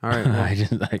 dude. yeah, all right. Well, I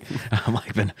just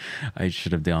I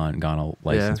should have gone a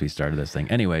license. Yeah. We started this thing.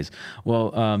 Anyways, well,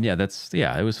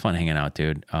 it was fun hanging out,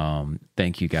 dude.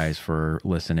 Thank you guys for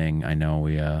listening. I know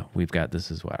we've got,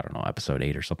 this is what, I don't know, episode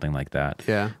 8 or something like that.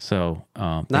 yeah, So,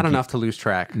 not enough to lose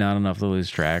track. not enough to lose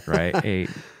track, right? 8.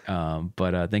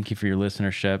 But thank you for your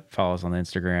listenership. Follow us on the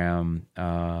Instagram,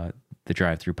 the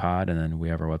Drive Through Pod, and then we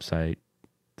have our website,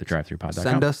 thedrivethroughpod.com.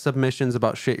 Send us submissions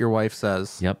about shit your wife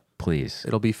says. Yep, please.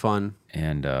 It'll be fun.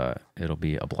 And it'll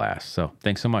be a blast. So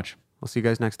thanks so much. We'll see you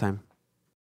guys next time.